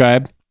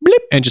subscribe. Bleep,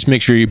 and just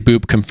make sure you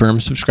boop confirm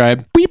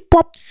subscribe. Beep,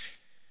 pop.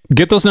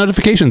 Get those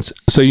notifications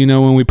so you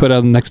know when we put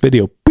out the next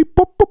video. Beep,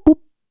 pop, pop, pop.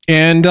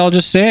 And I'll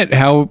just say it.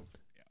 How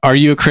are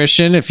you a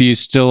Christian? If you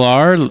still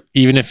are,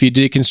 even if you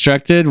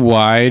deconstructed,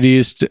 why do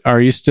you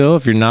are you still?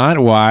 If you're not,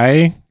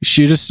 why?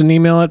 Shoot us an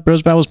email at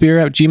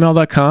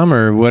brosbiblesbeer@gmail.com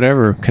or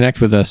whatever. Connect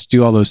with us.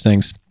 Do all those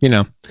things. You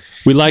know,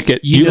 We like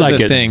it. You know like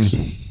the it. thing.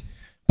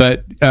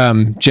 But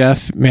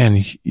Jeff,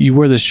 man, you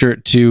wore this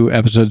shirt 2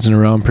 episodes in a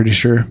row. I'm pretty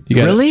sure. You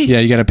gotta, Really? Yeah,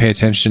 you got to pay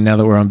attention now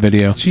that we're on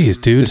video.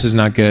 Jeez, dude. This is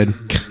not good.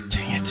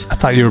 Dang it. I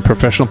thought you were a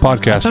professional I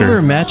thought we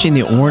were podcaster. matching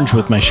the orange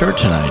with my shirt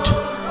tonight.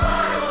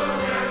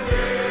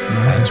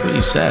 That's what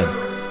you said.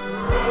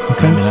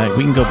 Okay. I mean,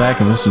 we can go back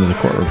and listen to the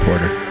court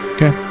reporter.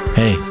 Okay.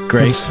 Hey,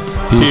 Grace.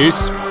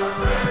 Peace.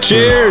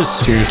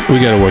 Cheers. Cheers. We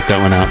got to work that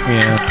one out.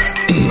 Yeah.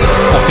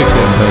 I'll fix it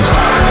in post.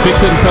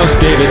 Fix it in post,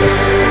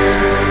 David.